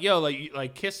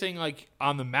 like kissing like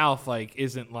on the mouth like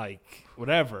isn't like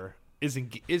whatever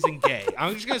isn't gay.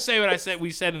 I'm just gonna say what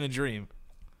we said in the dream.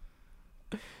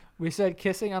 We said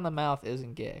kissing on the mouth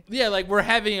isn't gay. Yeah, like we're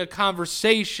having a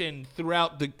conversation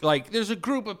throughout the like. There's a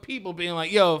group of people being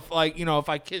like, "Yo, if like if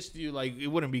I kissed you, like it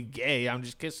wouldn't be gay. I'm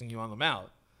just kissing you on the mouth."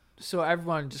 So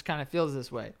everyone just kind of feels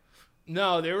this way.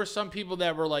 No, there were some people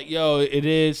that were like, "Yo, it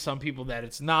is." Some people that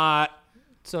it's not.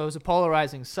 So it was a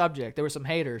polarizing subject. There were some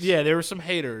haters. Yeah, there were some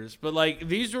haters, but like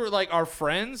these were like our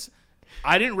friends.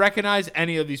 I didn't recognize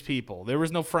any of these people. There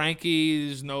was no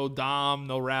Frankies, no Dom,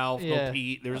 no Ralph, no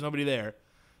Pete. There was nobody there.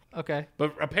 Okay.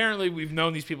 But apparently we've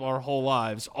known these people our whole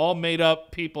lives. All made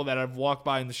up people that I've walked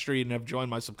by in the street and have joined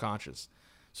my subconscious.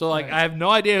 So, like, Right. I have no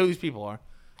idea who these people are.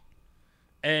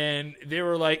 And they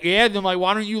were like, yeah, then like,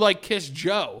 why don't you, like, kiss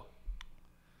Joe?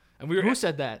 And we were, Who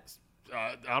said that?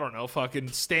 I don't know, fucking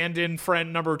stand-in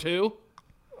friend number 2.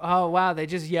 Oh, wow. They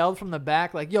just yelled from the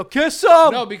back like, yo, kiss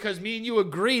him! No, because me and you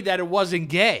agreed that it wasn't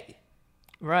gay.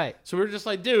 Right. So we were just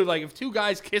like, dude, like, if two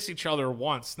guys kiss each other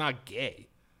once, it's not gay.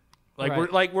 Like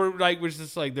Right. we're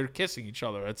just like they're kissing each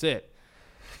other. That's it.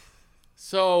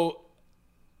 So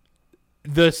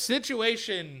the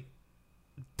situation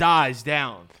dies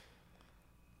down.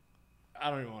 I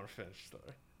don't even want to finish the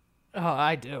story. Oh,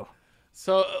 I do.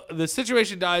 So the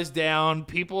situation dies down.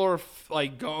 People are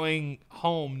like going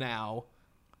home now,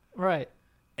 Right.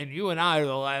 and you and I are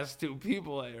the last two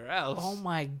people at your house. Oh,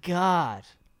 my God.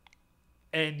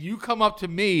 And you come up to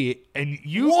me, and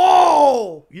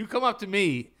Whoa! you come up to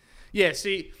me. Yeah,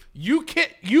 see, you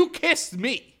kissed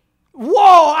me.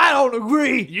 Whoa, I don't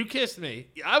agree. You kissed me.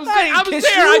 I was I there. didn't I was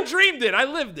kiss there. you. I dreamed it. I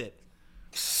lived it.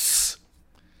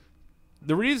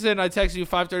 The reason I texted you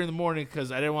 5:30 in the morning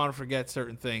because I didn't want to forget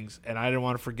certain things, and I didn't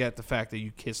want to forget the fact that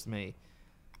you kissed me.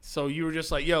 So you were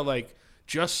just like, yo, like,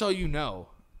 just so you know,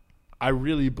 I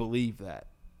really believe that.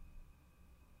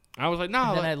 I was like, nah.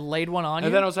 And then like, I laid one on you.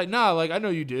 and then I was like, nah, like, I know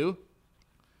you do.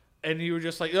 And you were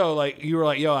just like, yo, like, you were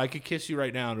like, yo, I could kiss you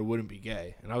right now and it wouldn't be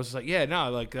gay. And I was like, yeah, no,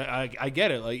 like, I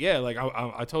get it. Like, yeah, like,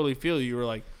 I totally feel you. You were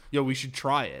like, yo, we should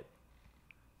try it.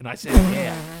 And I said,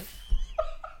 yeah.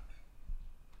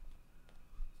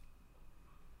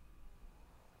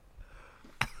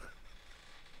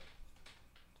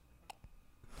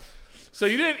 So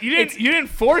you didn't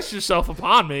force yourself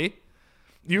upon me.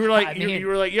 You were like, I mean- you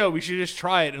were like, yo, we should just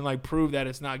try it and like prove that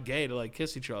it's not gay to like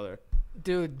kiss each other.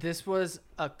 Dude, this was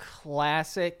a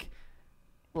classic,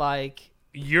 like,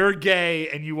 You're gay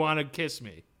and you want to kiss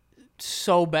me.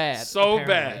 so bad. So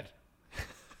apparently. bad.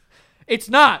 It's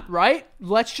not, right?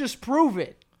 Let's just prove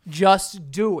it.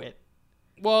 Just do it.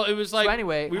 Well, it was like. So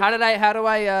anyway, how do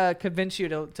I convince you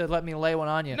to let me lay one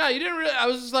on you? No, you didn't really. I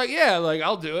was just like, yeah, like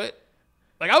I'll do it.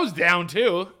 Like I was down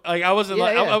too. Like I wasn't Yeah,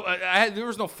 like yeah. I had, there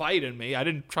was no fight in me. I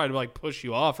didn't try to like push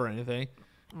you off or anything.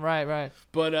 Right.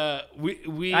 But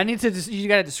we. I need to just, you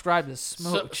got to describe this so,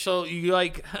 smooch. so you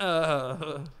like.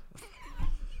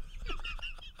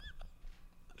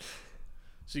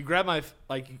 So you grab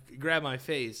my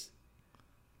face.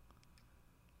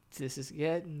 This is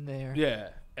getting there. Yeah,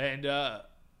 and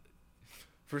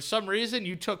for some reason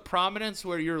you took prominence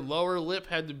where your lower lip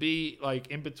had to be like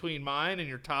in between mine, and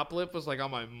your top lip was like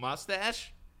on my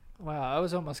mustache. Wow, I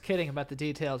was almost kidding about the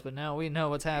details, but now we know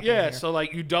what's happening Yeah, here. so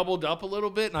like you doubled up a little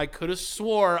bit, and I could have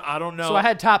swore I don't know. So I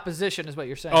had top position is what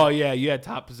you're saying. Oh yeah, you had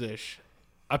top position.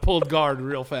 I pulled guard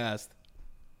real fast,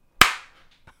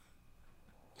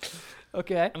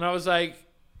 Okay. and I was like,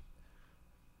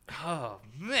 "Oh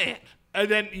man!" And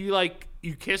then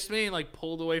you kissed me and like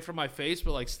pulled away from my face,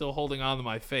 but like still holding on to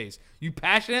my face. You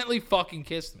passionately fucking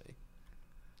kissed me.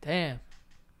 Damn.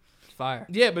 Fire.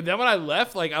 Yeah, but then when I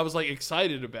left, like I was like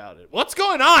excited about it. What's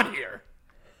going on here?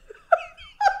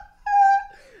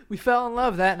 We fell in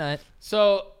love that night.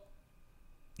 So,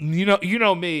 you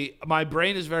know me. My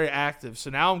brain is very active. So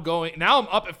now I'm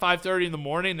up at 5:30 in the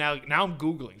morning. Now I'm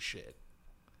googling shit.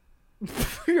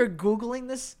 You're Googling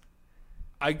this?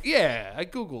 I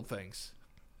googled things.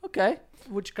 Okay.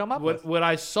 What'd you come up with? What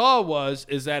I saw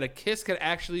is that a kiss could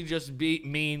actually just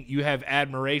mean you have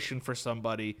admiration for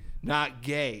somebody, not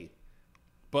gay,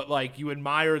 but like you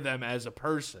admire them as a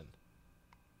person.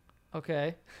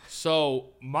 Okay.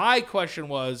 So my question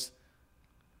was,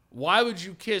 why would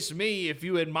you kiss me if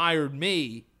you admired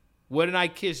me? Wouldn't I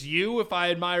kiss you if I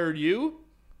admired you?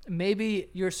 Maybe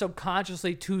you're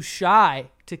subconsciously too shy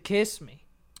to kiss me.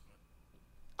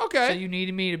 Okay. So you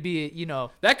needed me to be,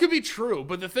 That could be true,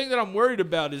 but the thing that I'm worried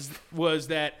about was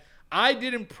that I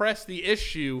didn't press the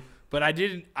issue, but I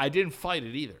didn't fight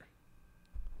it either.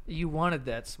 you wanted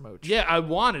that smooch. Yeah, I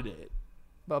wanted it.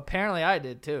 But apparently I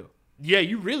did too. Yeah,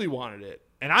 you really wanted it.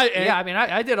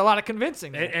 I did a lot of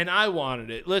convincing. there. And I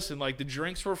wanted it. Listen, like the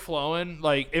drinks were flowing.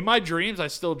 Like in my dreams, I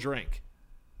still drink.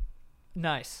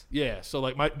 Nice. Yeah, so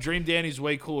like my dream Danny's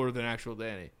way cooler than actual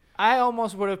Danny. I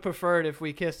almost would have preferred if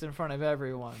we kissed in front of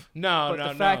everyone. No, But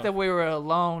the fact that we were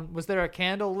alone, was there a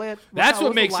candle lit? That's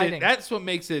what makes it. That's what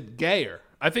makes it gayer.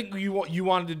 I think you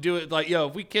wanted to do it like, yo,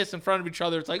 if we kiss in front of each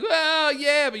other, it's like, well,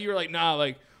 yeah, but you were like, nah,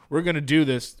 like we're gonna do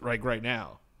this like right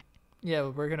now. Yeah,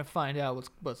 we're gonna find out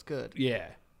what's good. Yeah.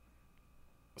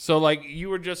 So like you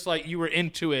were just like you were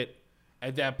into it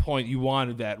at that point. You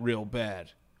wanted that real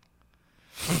bad.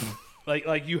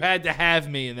 like you had to have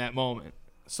me in that moment.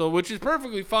 So which is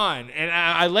perfectly fine, and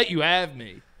I let you have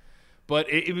me, but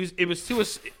it was to a.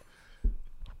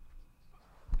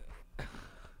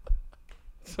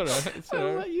 I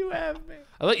let you have me.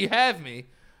 I let you have me,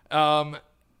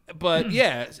 but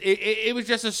yeah, it was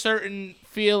just a certain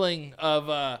feeling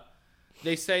of.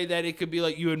 They say that it could be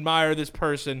like you admire this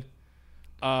person,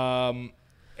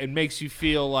 it makes you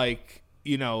feel like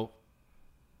that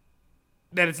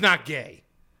it's not gay.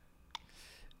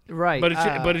 Right.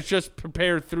 But it's just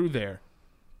prepared through there.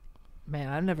 Man,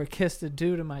 I've never kissed a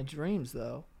dude in my dreams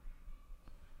though.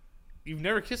 You've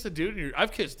never kissed a dude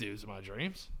I've kissed dudes in my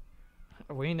dreams.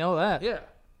 We know that. Yeah.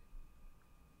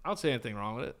 I don't see anything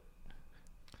wrong with it.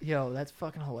 Yo, that's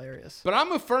fucking hilarious. But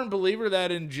I'm a firm believer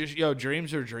that in just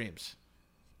dreams are dreams.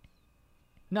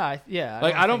 No, I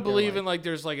don't believe in like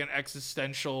there's like an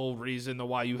existential reason to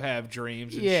why you have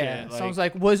dreams and shit. Like, sounds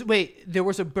like there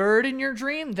was a bird in your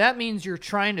dream? That means you're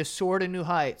trying to soar to new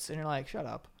heights, and you're like, shut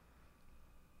up.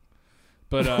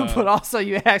 But but also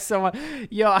you ask someone,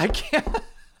 yo, I can't.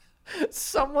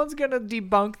 Someone's gonna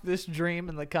debunk this dream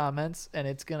in the comments, and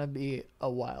it's gonna be a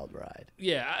wild ride.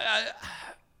 Yeah,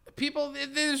 people,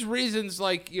 there's reasons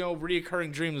like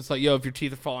reoccurring dreams. It's like, yo, if your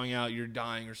teeth are falling out, you're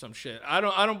dying or some shit. I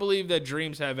don't believe that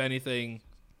dreams have anything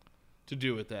to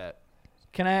do with that.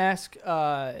 Can I ask?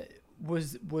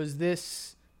 Was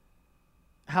this?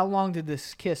 How long did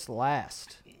this kiss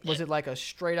last? Was it like a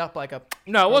straight up like a?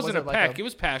 No, it wasn't a peck. It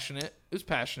was passionate. It was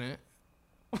passionate.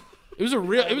 It was a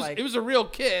real. It was a real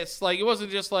kiss. Like it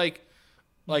wasn't just like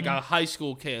a high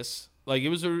school kiss. Like it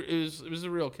was a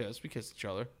real kiss. We kissed each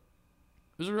other.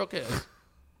 It was a real kiss.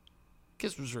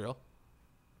 Kiss was real.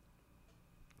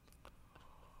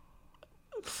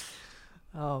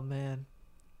 Oh man,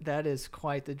 that is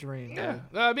quite the dream. Yeah,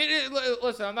 I mean,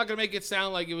 listen, I'm not gonna make it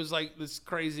sound like it was like this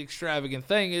crazy extravagant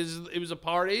thing. It was a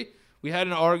party. We had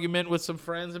an argument with some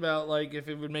friends about like if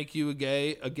it would make you a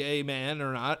gay man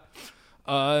or not.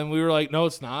 And we were like, no,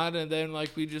 it's not. And then like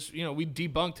we just we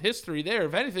debunked history there.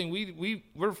 If anything,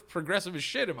 we're progressive as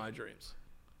shit in my dreams.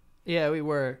 Yeah, we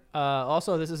were.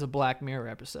 Also, this is a Black Mirror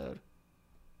episode.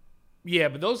 Yeah,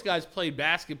 but those guys played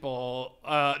video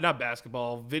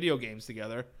games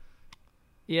together.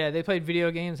 Yeah, they played video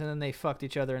games and then they fucked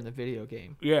each other in the video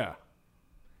game. Yeah.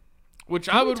 Which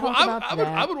I would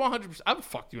 100%. I would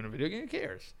fuck you in a video game. Who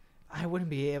cares? I wouldn't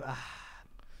be able.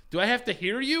 Do I have to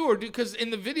hear you, or because in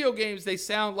the video games they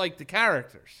sound like the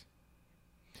characters?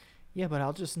 Yeah, but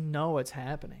I'll just know what's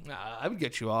happening. I would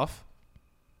get you off.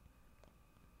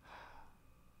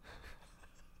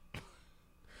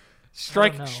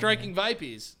 Striking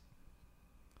Vipies.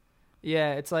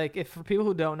 Yeah, it's like if for people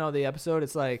who don't know the episode,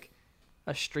 it's like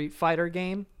a Street Fighter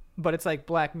game, but it's like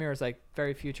Black Mirror is like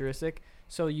very futuristic.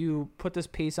 So you put this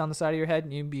piece on the side of your head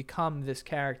and you become this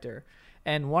character.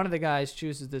 And one of the guys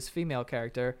chooses this female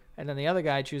character, and then the other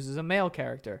guy chooses a male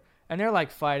character. And they're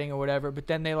like fighting or whatever, but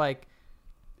then they like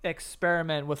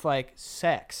experiment with like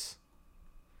sex.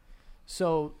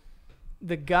 So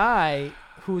the guy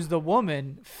who's the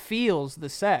woman feels the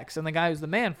sex, and the guy who's the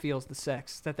man feels the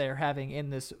sex that they're having in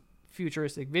this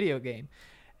futuristic video game.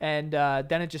 And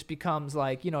then it just becomes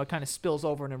like, it kind of spills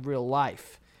over into real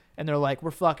life. And they're like,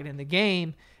 we're fucking in the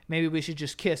game. Maybe we should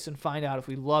just kiss and find out if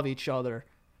we love each other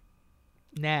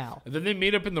now. And then they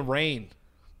meet up in the rain.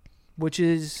 Which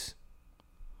is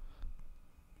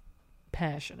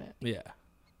passionate. Yeah.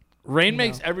 Rain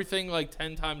makes everything like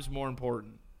 10 times more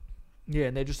important. Yeah,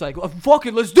 and they're just like, oh, fuck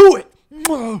it, let's do it.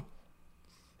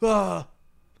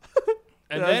 And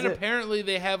then apparently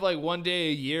they have like one day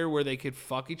a year where they could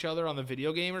fuck each other on the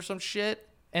video game or some shit.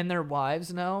 And their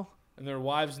wives know. And their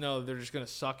wives know they're just going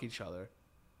to suck each other.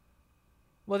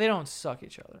 Well, they don't suck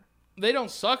each other. They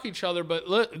don't suck each other, but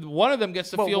look, one of them gets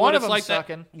to feel what it's like.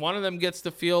 One of them gets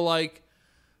to feel like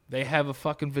they have a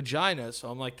fucking vagina, so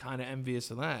I'm like kind of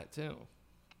envious of that too.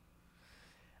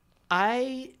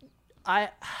 I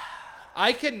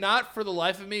cannot for the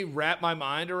life of me wrap my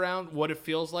mind around what it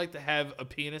feels like to have a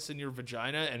penis in your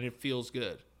vagina and it feels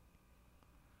good.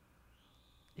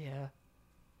 Yeah.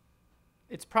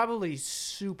 It's probably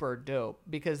super dope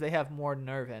because they have more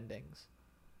nerve endings.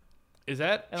 Is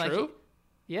that true?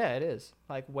 Yeah, it is.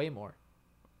 Like way more.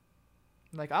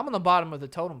 Like, I'm on the bottom of the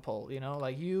totem pole, you know?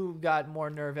 Like, you got more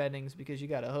nerve endings because you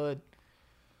got a hood.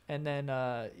 And then,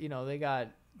 you know, they got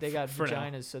For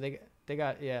vaginas, now. so they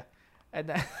got, yeah. And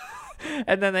then,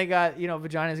 and then they got, you know,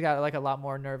 vaginas got, like, a lot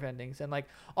more nerve endings. And, like,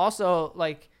 also,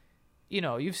 like, you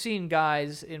know, you've seen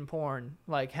guys in porn,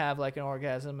 like, have, like, an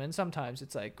orgasm. And sometimes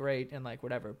it's, like, great and, like,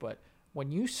 whatever. But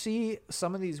when you see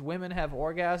some of these women have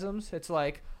orgasms, it's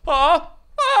like, oh!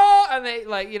 And they,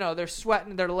 like, you know, they're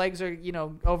sweating, their legs are, you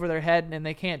know, over their head and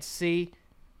they can't see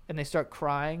and they start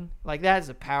crying. Like, that is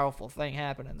a powerful thing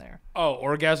happening there. Oh,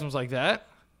 orgasms like that?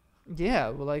 Yeah,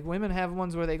 well, like, women have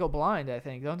ones where they go blind, I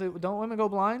think. Don't women go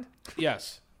blind?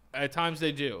 Yes. At times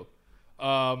they do.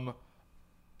 Can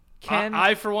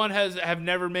I for one have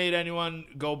never made anyone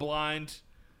go blind.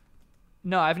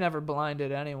 No, I've never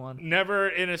blinded anyone. Never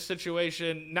in a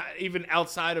situation, not even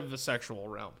outside of the sexual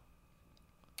realm.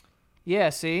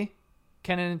 Yeah, see?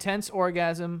 Can an intense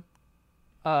orgasm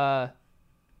cause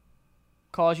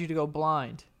you to go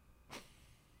blind?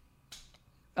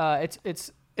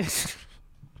 It's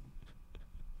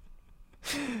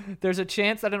there's a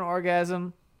chance that an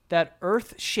orgasm that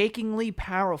earth-shakingly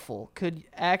powerful could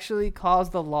actually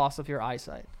cause the loss of your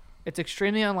eyesight. It's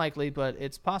extremely unlikely, but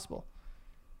it's possible.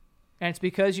 And it's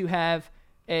because you have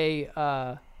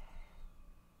a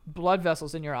blood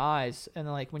vessels in your eyes, and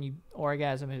then, like, when you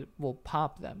orgasm, it will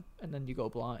pop them, and then you go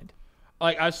blind.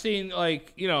 Like, I've seen,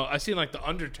 like, you know, like the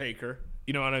Undertaker.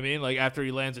 You know what I mean? Like, after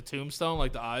he lands a tombstone,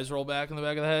 like, the eyes roll back in the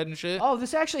back of the head and shit. Oh,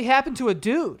 this actually happened to a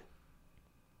dude.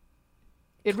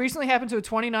 It recently happened to a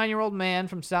 29-year-old man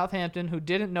from Southampton who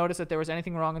didn't notice that there was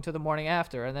anything wrong until the morning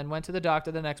after, and then went to the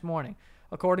doctor the next morning.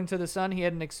 According to The Sun, he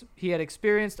had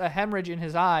experienced a hemorrhage in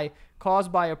his eye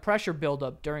caused by a pressure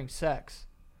buildup during sex.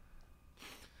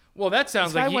 Well, that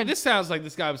sounds like this sounds like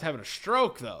this guy was having a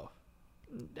stroke, though.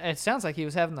 It sounds like he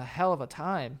was having the hell of a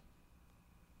time.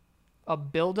 A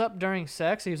buildup during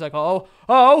sex? He was like, oh,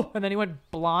 and then he went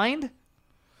blind?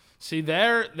 See,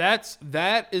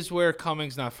 that is where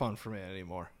coming's not fun for me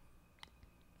anymore.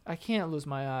 I can't lose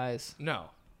my eyes. No.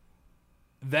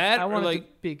 That, I or want it like,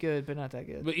 to be good, but not that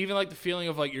good. but even like the feeling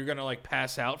of like you're gonna like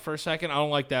pass out for a second, I don't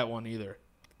like that one either.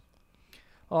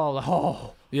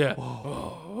 Oh. Yeah.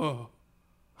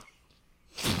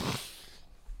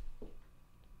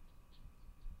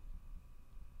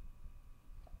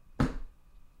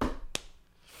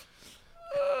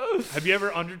 Have you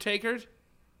ever Undertakered?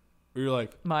 Where you're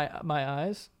like, My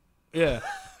eyes? yeah.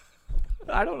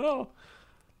 I don't know.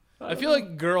 I feel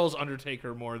like girls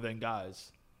Undertaker more than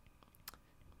guys.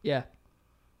 Yeah.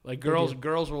 Like They girls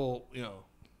do. will, you know,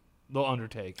 they'll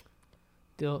undertake.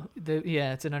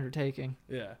 Yeah, it's an undertaking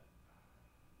Yeah.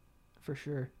 for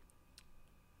sure.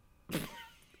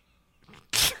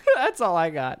 That's all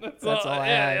I got. That's all I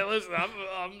had. Yeah, listen,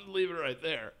 I'm leaving it right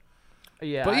there.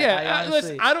 Yeah, But yeah,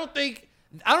 honestly, listen,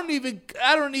 I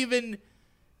don't even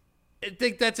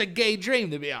think that's a gay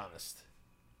dream, to be honest.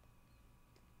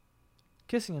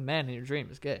 kissing a man in your dream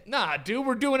is gay. Nah, dude,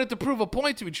 we're doing it to prove a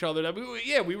point to each other. That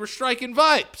we were striking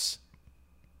vibes.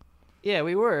 Yeah,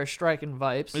 we were striking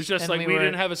vibes. It's just and like we were,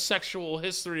 didn't have a sexual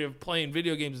history of playing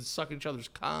video games and sucking each other's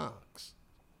cocks.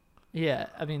 Yeah,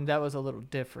 I mean that was a little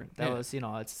different. That Yeah.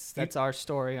 was, that's our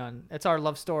story it's our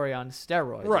love story on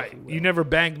steroids. Right. if you will. You never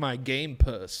banged my game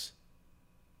puss.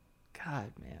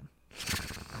 God, man.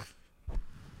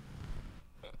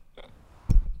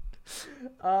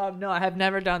 No, I have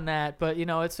never done that, but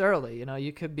it's early.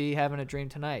 You could be having a dream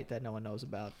tonight that no one knows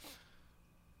about.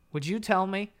 Would you tell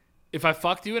me? If I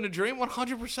fucked you in a dream,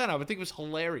 100%, I would think it was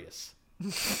hilarious.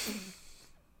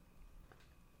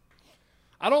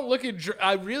 I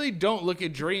really don't look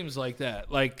at dreams like that.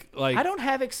 Like I don't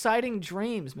have exciting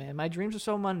dreams, man. My dreams are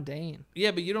so mundane.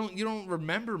 Yeah, but you don't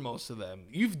remember most of them.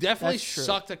 You've definitely That's true.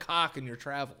 sucked a cock in your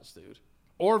travels, dude.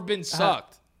 Or been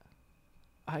sucked.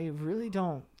 I really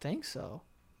don't think so.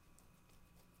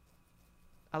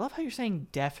 I love how you're saying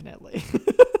definitely.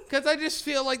 Because I just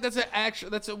feel like that's a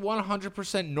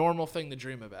 100% normal thing to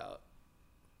dream about.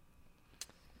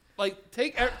 Like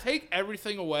take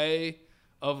everything away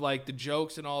of like the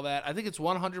jokes and all that. I think it's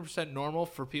 100% normal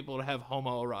for people to have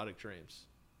homoerotic dreams.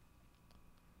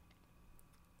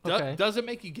 Okay. Does it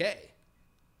make you gay?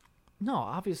 No,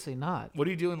 obviously not. What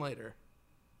are you doing later?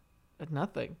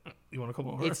 Nothing. You want to come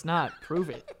over? It's not.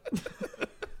 Prove it.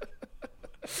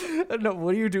 No,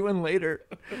 what are you doing later?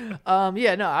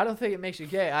 Yeah, no, I don't think it makes you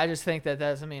gay. I just think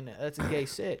that's a gay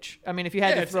sitch. I mean, if you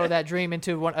had to throw that dream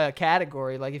into a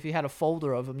category, like if you had a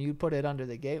folder of them, you'd put it under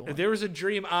the gay one. If there was a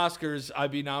Dream Oscars, I'd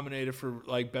be nominated for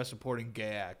like Best Supporting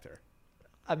Gay Actor.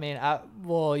 I mean, Best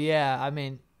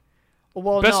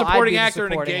Supporting Actor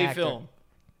in a gay film.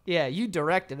 Yeah, you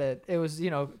directed it. It was,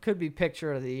 could be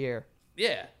picture of the year.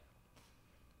 Yeah.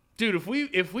 Dude,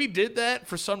 if we did that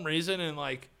for some reason in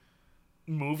like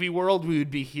movie world, we would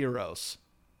be heroes.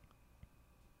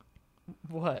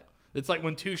 What? It's like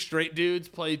when two straight dudes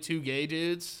play two gay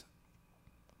dudes.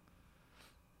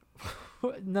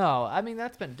 No, I mean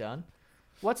that's been done.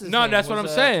 What's his No, name? that's what I'm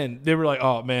saying. They were like,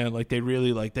 oh man, like they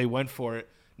really like they went for it.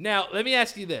 Now, let me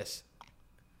ask you this.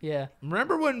 Yeah.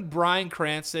 Remember when Bryan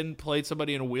Cranston played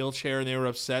somebody in a wheelchair and they were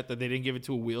upset that they didn't give it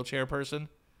to a wheelchair person?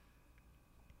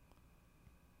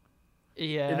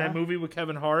 Yeah. In that movie with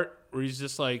Kevin Hart, where he's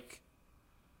just like,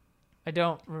 I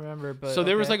don't remember, but so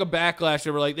there was like a backlash.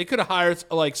 They were like, they could have hired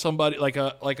like somebody like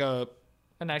an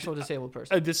actual disabled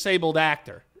person. a disabled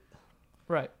actor.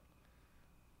 Right.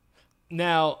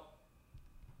 Now,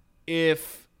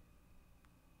 if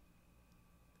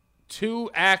two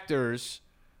actors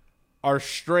are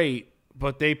straight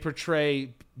but they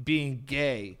portray being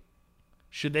gay,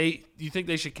 do you think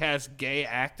they should cast gay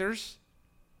actors?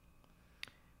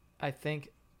 I think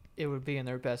it would be in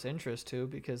their best interest to,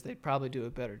 because they'd probably do a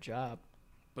better job.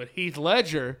 But Heath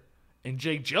Ledger and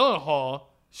Jake Gyllenhaal,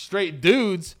 straight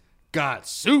dudes, got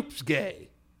soups gay.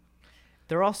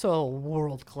 They're also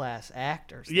world-class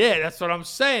actors. Yeah, that's what I'm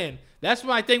saying. That's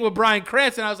my thing with Bryan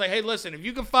Cranston. I was like, hey, listen, if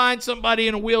you can find somebody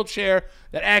in a wheelchair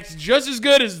that acts just as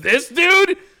good as this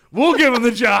dude, we'll give him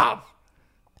the job.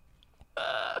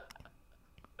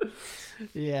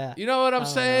 Yeah. You know what I'm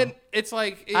saying? Know. It's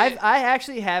like... I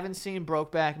actually haven't seen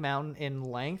Brokeback Mountain in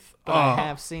length, but I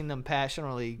have seen them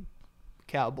passionately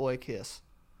cowboy kiss.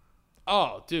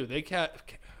 Oh, dude, they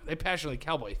passionately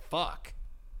cowboy fuck.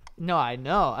 No, I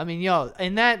know. I mean,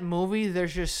 in that movie,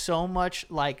 there's just so much,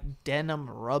 like, denim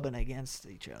rubbing against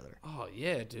each other. Oh,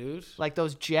 yeah, dude. Like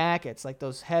those jackets, like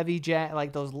those heavy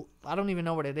like those, I don't even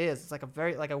know what it is. It's like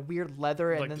a weird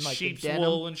leather and Like then the like sheep's the denim.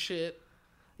 wool and shit.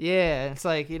 Yeah, it's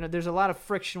like, there's a lot of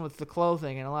friction with the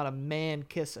clothing and a lot of man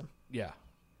kissing. Yeah.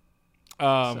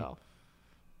 So,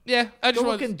 yeah, I just good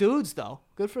want looking dudes though.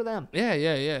 Good for them.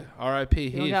 Yeah. R.I.P.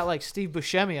 You don't got like Steve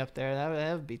Buscemi up there.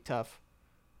 That would be tough.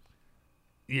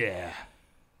 Yeah.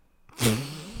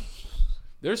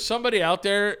 There's somebody out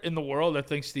there in the world that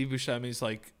thinks Steve Buscemi's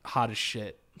like hot as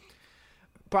shit.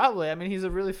 Probably. I mean, he's a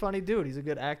really funny dude. He's a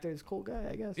good actor. He's a cool guy,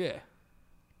 I guess. Yeah.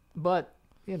 But,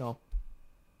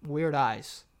 weird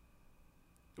eyes.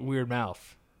 Weird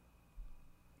mouth.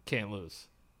 Can't lose.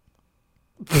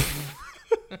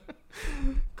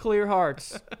 Clear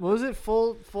hearts. What was it?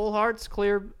 Full hearts,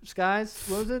 clear skies?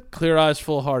 What was it? Clear eyes,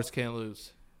 full hearts, can't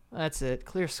lose. That's it.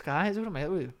 Clear skies? What am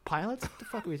I? Pilots? What the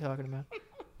fuck are we talking about?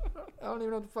 I don't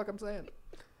even know what the fuck I'm saying.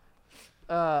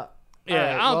 Yeah,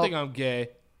 right, I don't think I'm gay.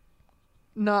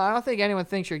 No, I don't think anyone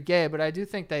thinks you're gay, but I do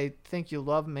think they think you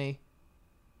love me.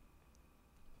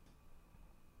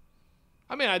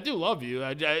 I mean, I do love you.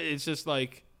 It's just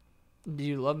like... Do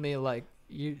you love me like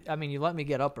you? I mean, you let me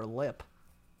get upper lip.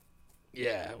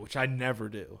 Yeah, which I never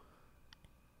do.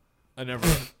 I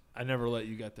never let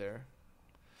you get there.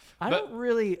 I don't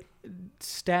really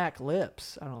stack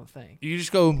lips, I don't think. You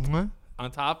just go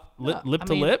on top, lip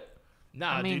to lip?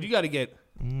 Nah, dude, you got to get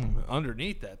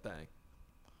underneath that thing.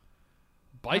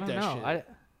 Bite that shit.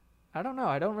 I don't know.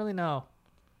 I don't really know.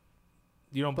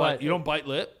 You don't bite. You don't bite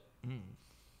lip.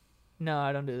 No,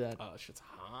 I don't do that. Oh, shit's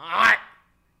hot.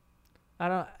 I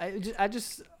don't. I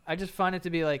just find it to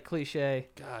be like cliche.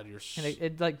 God, you're. And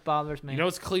it like bothers me. You know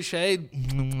what's cliche?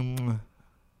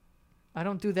 I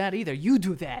don't do that either. You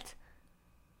do that.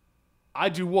 I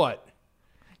do what?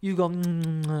 You go.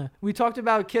 We talked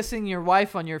about kissing your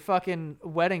wife on your fucking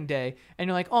wedding day, and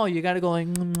you're like, oh, you got to go like.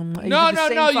 No. You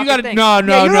got to.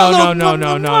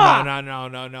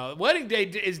 No. Wedding day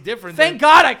is different. Thank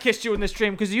God I kissed you in this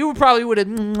dream, because you probably would have,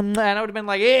 and I would have been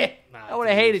like, I would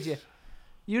have hated you.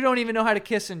 You don't even know how to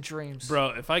kiss in dreams, bro.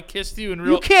 If I kissed you in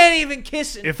real, you can't even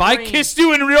kiss in If dreams. I kissed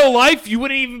you in real life, you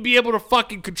wouldn't even be able to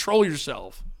fucking control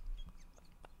yourself.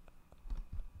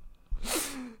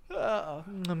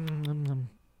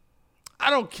 I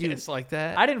don't kiss like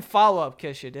that. I didn't follow up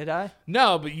kiss you, did I?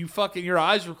 No, but you fucking, your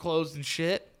eyes were closed and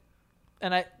shit.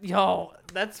 And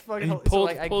that's fucking. And you pulled,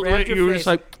 I pulled grabbed away. your You were face.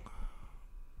 just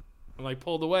like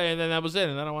pulled away, and then that was it.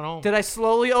 And then I went home. Did I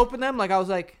slowly open them? Like I was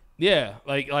like. Yeah,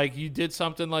 like you did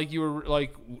something like you were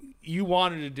like you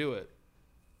wanted to do it.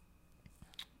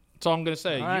 That's all I'm gonna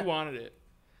say. Right. You wanted it.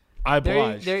 I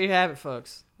obliged. There you have it,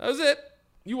 folks. That was it.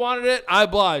 You wanted it. I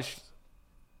obliged.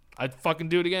 I'd fucking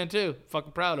do it again too.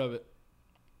 Fucking proud of it.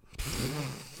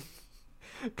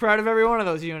 Proud of every one of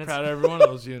those units. Proud of every one of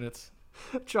those units.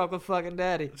 Chocolate fucking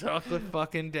daddy. Chocolate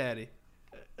fucking daddy.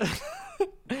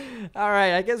 All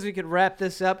right, I guess we could wrap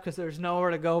this up because there's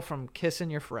nowhere to go from kissing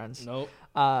your friends. Nope.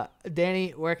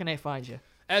 Danny, where can they find you?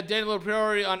 At Danny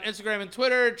Priori on Instagram and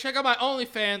Twitter. Check out my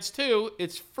OnlyFans too.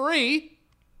 It's free.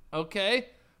 Okay.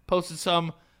 Posted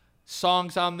some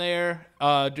songs on there.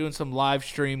 Doing some live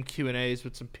stream Q&As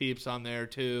with some peeps on there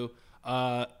too.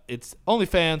 It's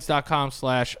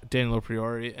onlyfans.com/Danny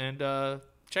Priori. And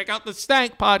check out the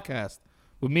Stank podcast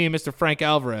with me and Mr. Frank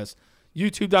Alvarez.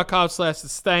 YouTube.com/the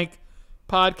Stank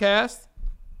podcast.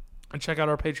 And check out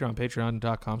our Patreon.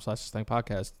 Patreon.com/the Stank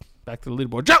podcast. Back to the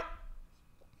leaderboard. Joe!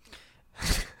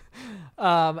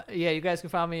 Yeah, you guys can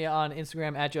find me on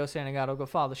Instagram at Joe Santagato. Go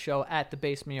follow the show at The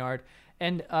Basement Yard.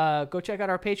 And go check out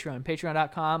our Patreon,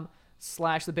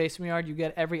 patreon.com/The Basement Yard. You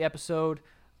get every episode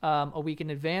a week in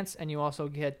advance, and you also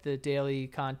get the daily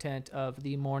content of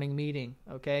the morning meeting.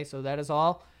 Okay, so that is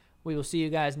all. We will see you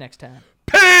guys next time.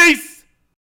 Peace!